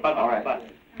 I'll tell. All right.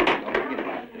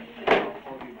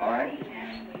 All right.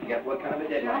 Yeah, what kind of a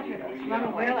deadline do you have?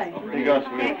 Really? You got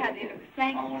some. Dave had the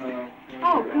thank you.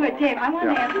 Oh, good, Dave. I want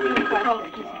to ask you a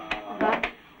question.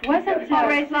 Wasn't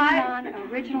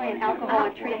Synanon originally an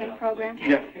alcoholic treatment program?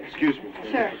 Yeah, excuse me.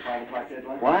 Sure.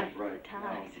 What?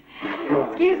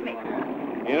 Excuse me.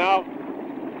 You know,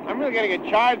 I'm really going to get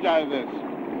charged out of this.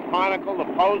 Chronicle, the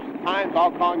Post, the Times,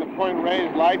 all calling the point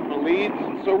raised light for leads.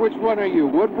 So which one are you,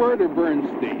 Woodward or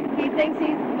Bernstein? He thinks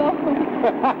he's both.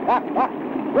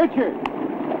 Richard!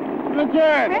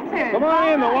 Richard! Come on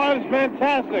in, the water's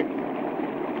fantastic.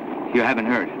 You haven't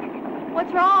heard.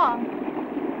 What's wrong?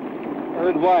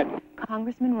 Heard what?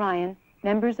 Congressman Ryan,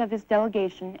 members of his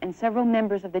delegation, and several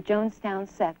members of the Jonestown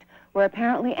sect were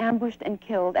apparently ambushed and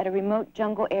killed at a remote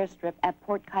jungle airstrip at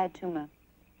Port Kayatuma.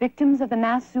 Victims of the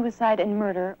mass suicide and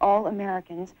murder, all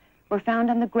Americans, were found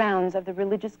on the grounds of the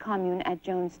religious commune at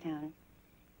Jonestown.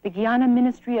 The Guyana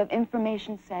Ministry of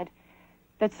Information said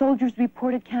that soldiers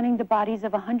reported counting the bodies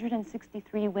of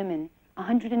 163 women,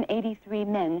 183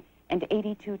 men, and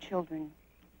 82 children.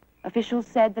 Officials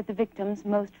said that the victims,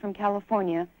 most from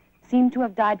California, seemed to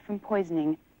have died from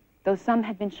poisoning, though some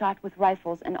had been shot with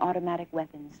rifles and automatic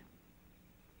weapons.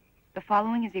 The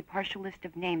following is a partial list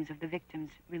of names of the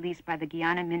victims released by the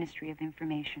Guyana Ministry of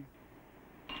Information.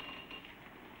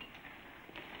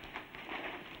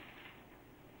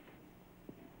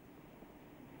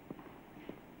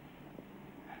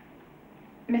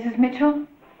 Mrs. Mitchell?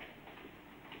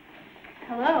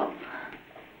 Hello.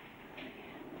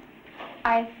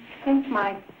 I think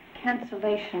my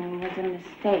cancellation was a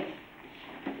mistake.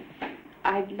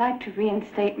 I'd like to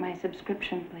reinstate my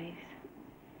subscription, please.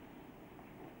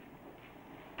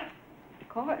 Of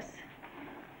course.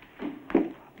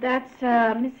 That's,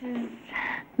 Mrs.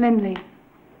 Lindley.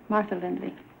 Martha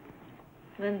Lindley.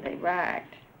 Lindley, right.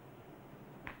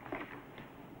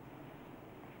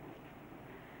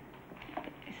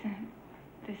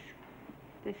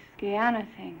 Guyana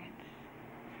thing.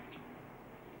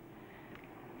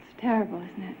 It's terrible,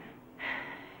 isn't it?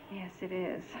 Yes, it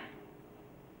is.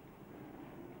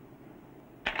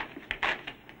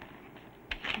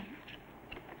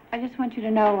 I just want you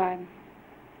to know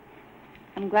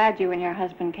I'm glad you and your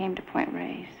husband came to Point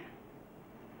Reyes.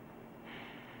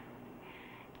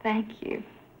 Thank you.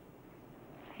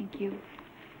 Thank you.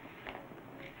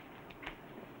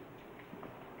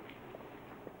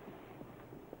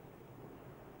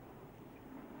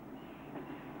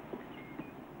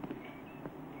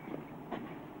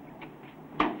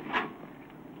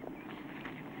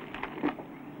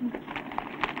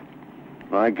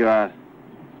 My God.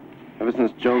 Ever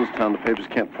since Jonestown, the papers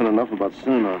can't print enough about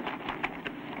Synanon.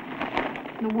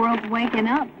 The world's waking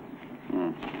up.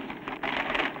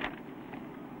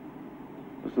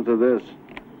 Listen to this.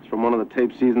 It's from one of the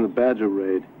tapes season the Badger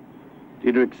raid.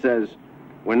 Diederik says,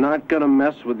 "We're not gonna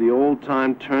mess with the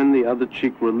old-time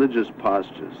turn-the-other-cheek religious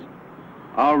postures.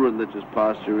 Our religious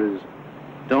posture is,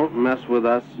 don't mess with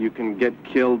us, you can get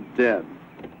killed dead.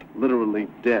 Literally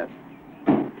dead."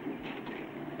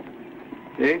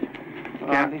 Dave?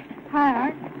 Kathy? Hi,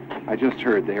 Art. I just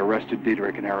heard they arrested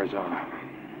Diederik in Arizona.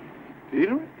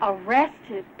 Diederik?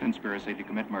 Arrested? Conspiracy to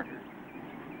commit murder.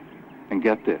 And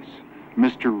get this.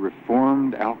 Mr.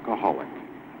 Reformed Alcoholic,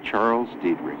 Charles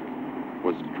Diederik,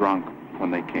 was drunk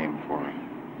when they came for him.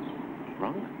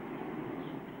 Drunk?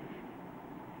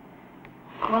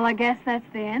 Well, I guess that's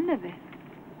the end of it.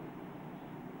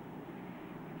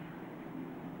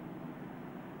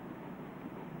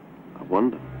 I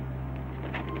wonder.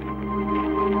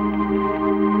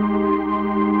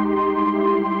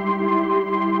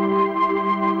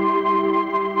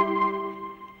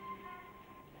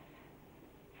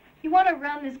 You want to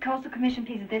run this Coastal Commission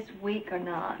piece this week or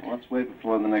not? Well, let's wait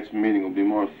before the next meeting will be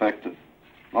more effective.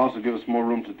 Also give us more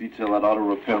room to detail that auto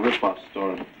repair rip-off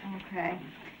story. Okay.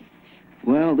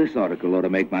 Well, this article ought to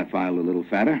make my file a little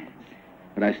fatter.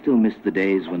 But I still miss the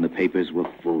days when the papers were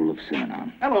full of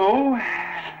Synanon. Hello.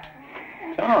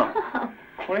 Tom,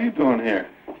 what are you doing here?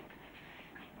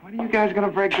 When are you guys going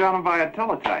to break down and buy a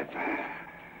teletype?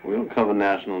 We don't cover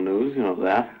national news, you know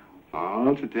that.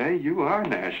 Oh, today you are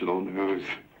national news.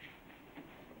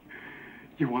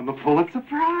 You won the Pulitzer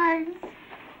Prize.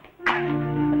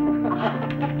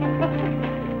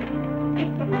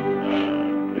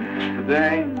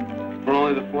 Today, for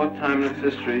only the fourth time in its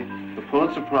history, the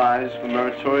Pulitzer Prize for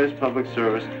meritorious public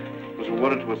service was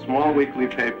awarded to a small weekly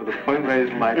paper, the Point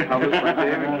Reyes Light, published by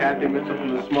Dave and Kathy Mitchell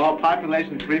from the small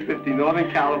population 350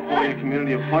 Northern California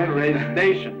community of Point Reyes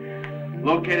Station,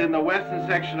 located in the western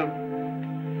section of...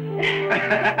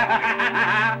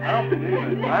 I don't believe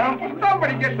it. I don't...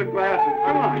 Somebody get the glasses.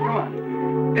 Come on, come on.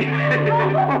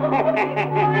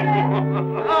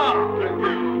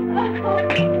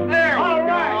 There we All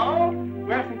right. go.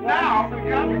 Now we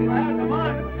got the glass. Come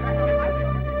on.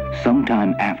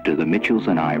 Sometime after the Mitchells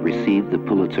and I received the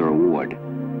Pulitzer Award,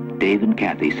 Dave and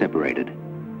Kathy separated.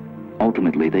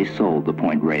 Ultimately, they sold the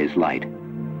Point Reyes Light.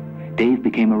 Dave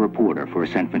became a reporter for a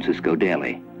San Francisco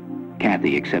daily.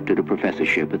 Kathy accepted a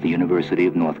professorship at the University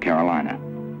of North Carolina,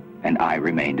 and I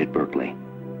remained at Berkeley.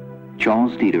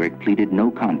 Charles Diederik pleaded no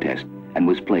contest and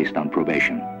was placed on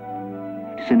probation.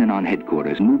 Synanon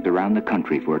headquarters moved around the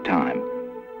country for a time,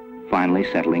 finally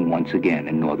settling once again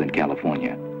in Northern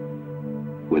California,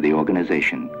 where the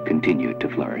organization continued to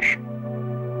flourish.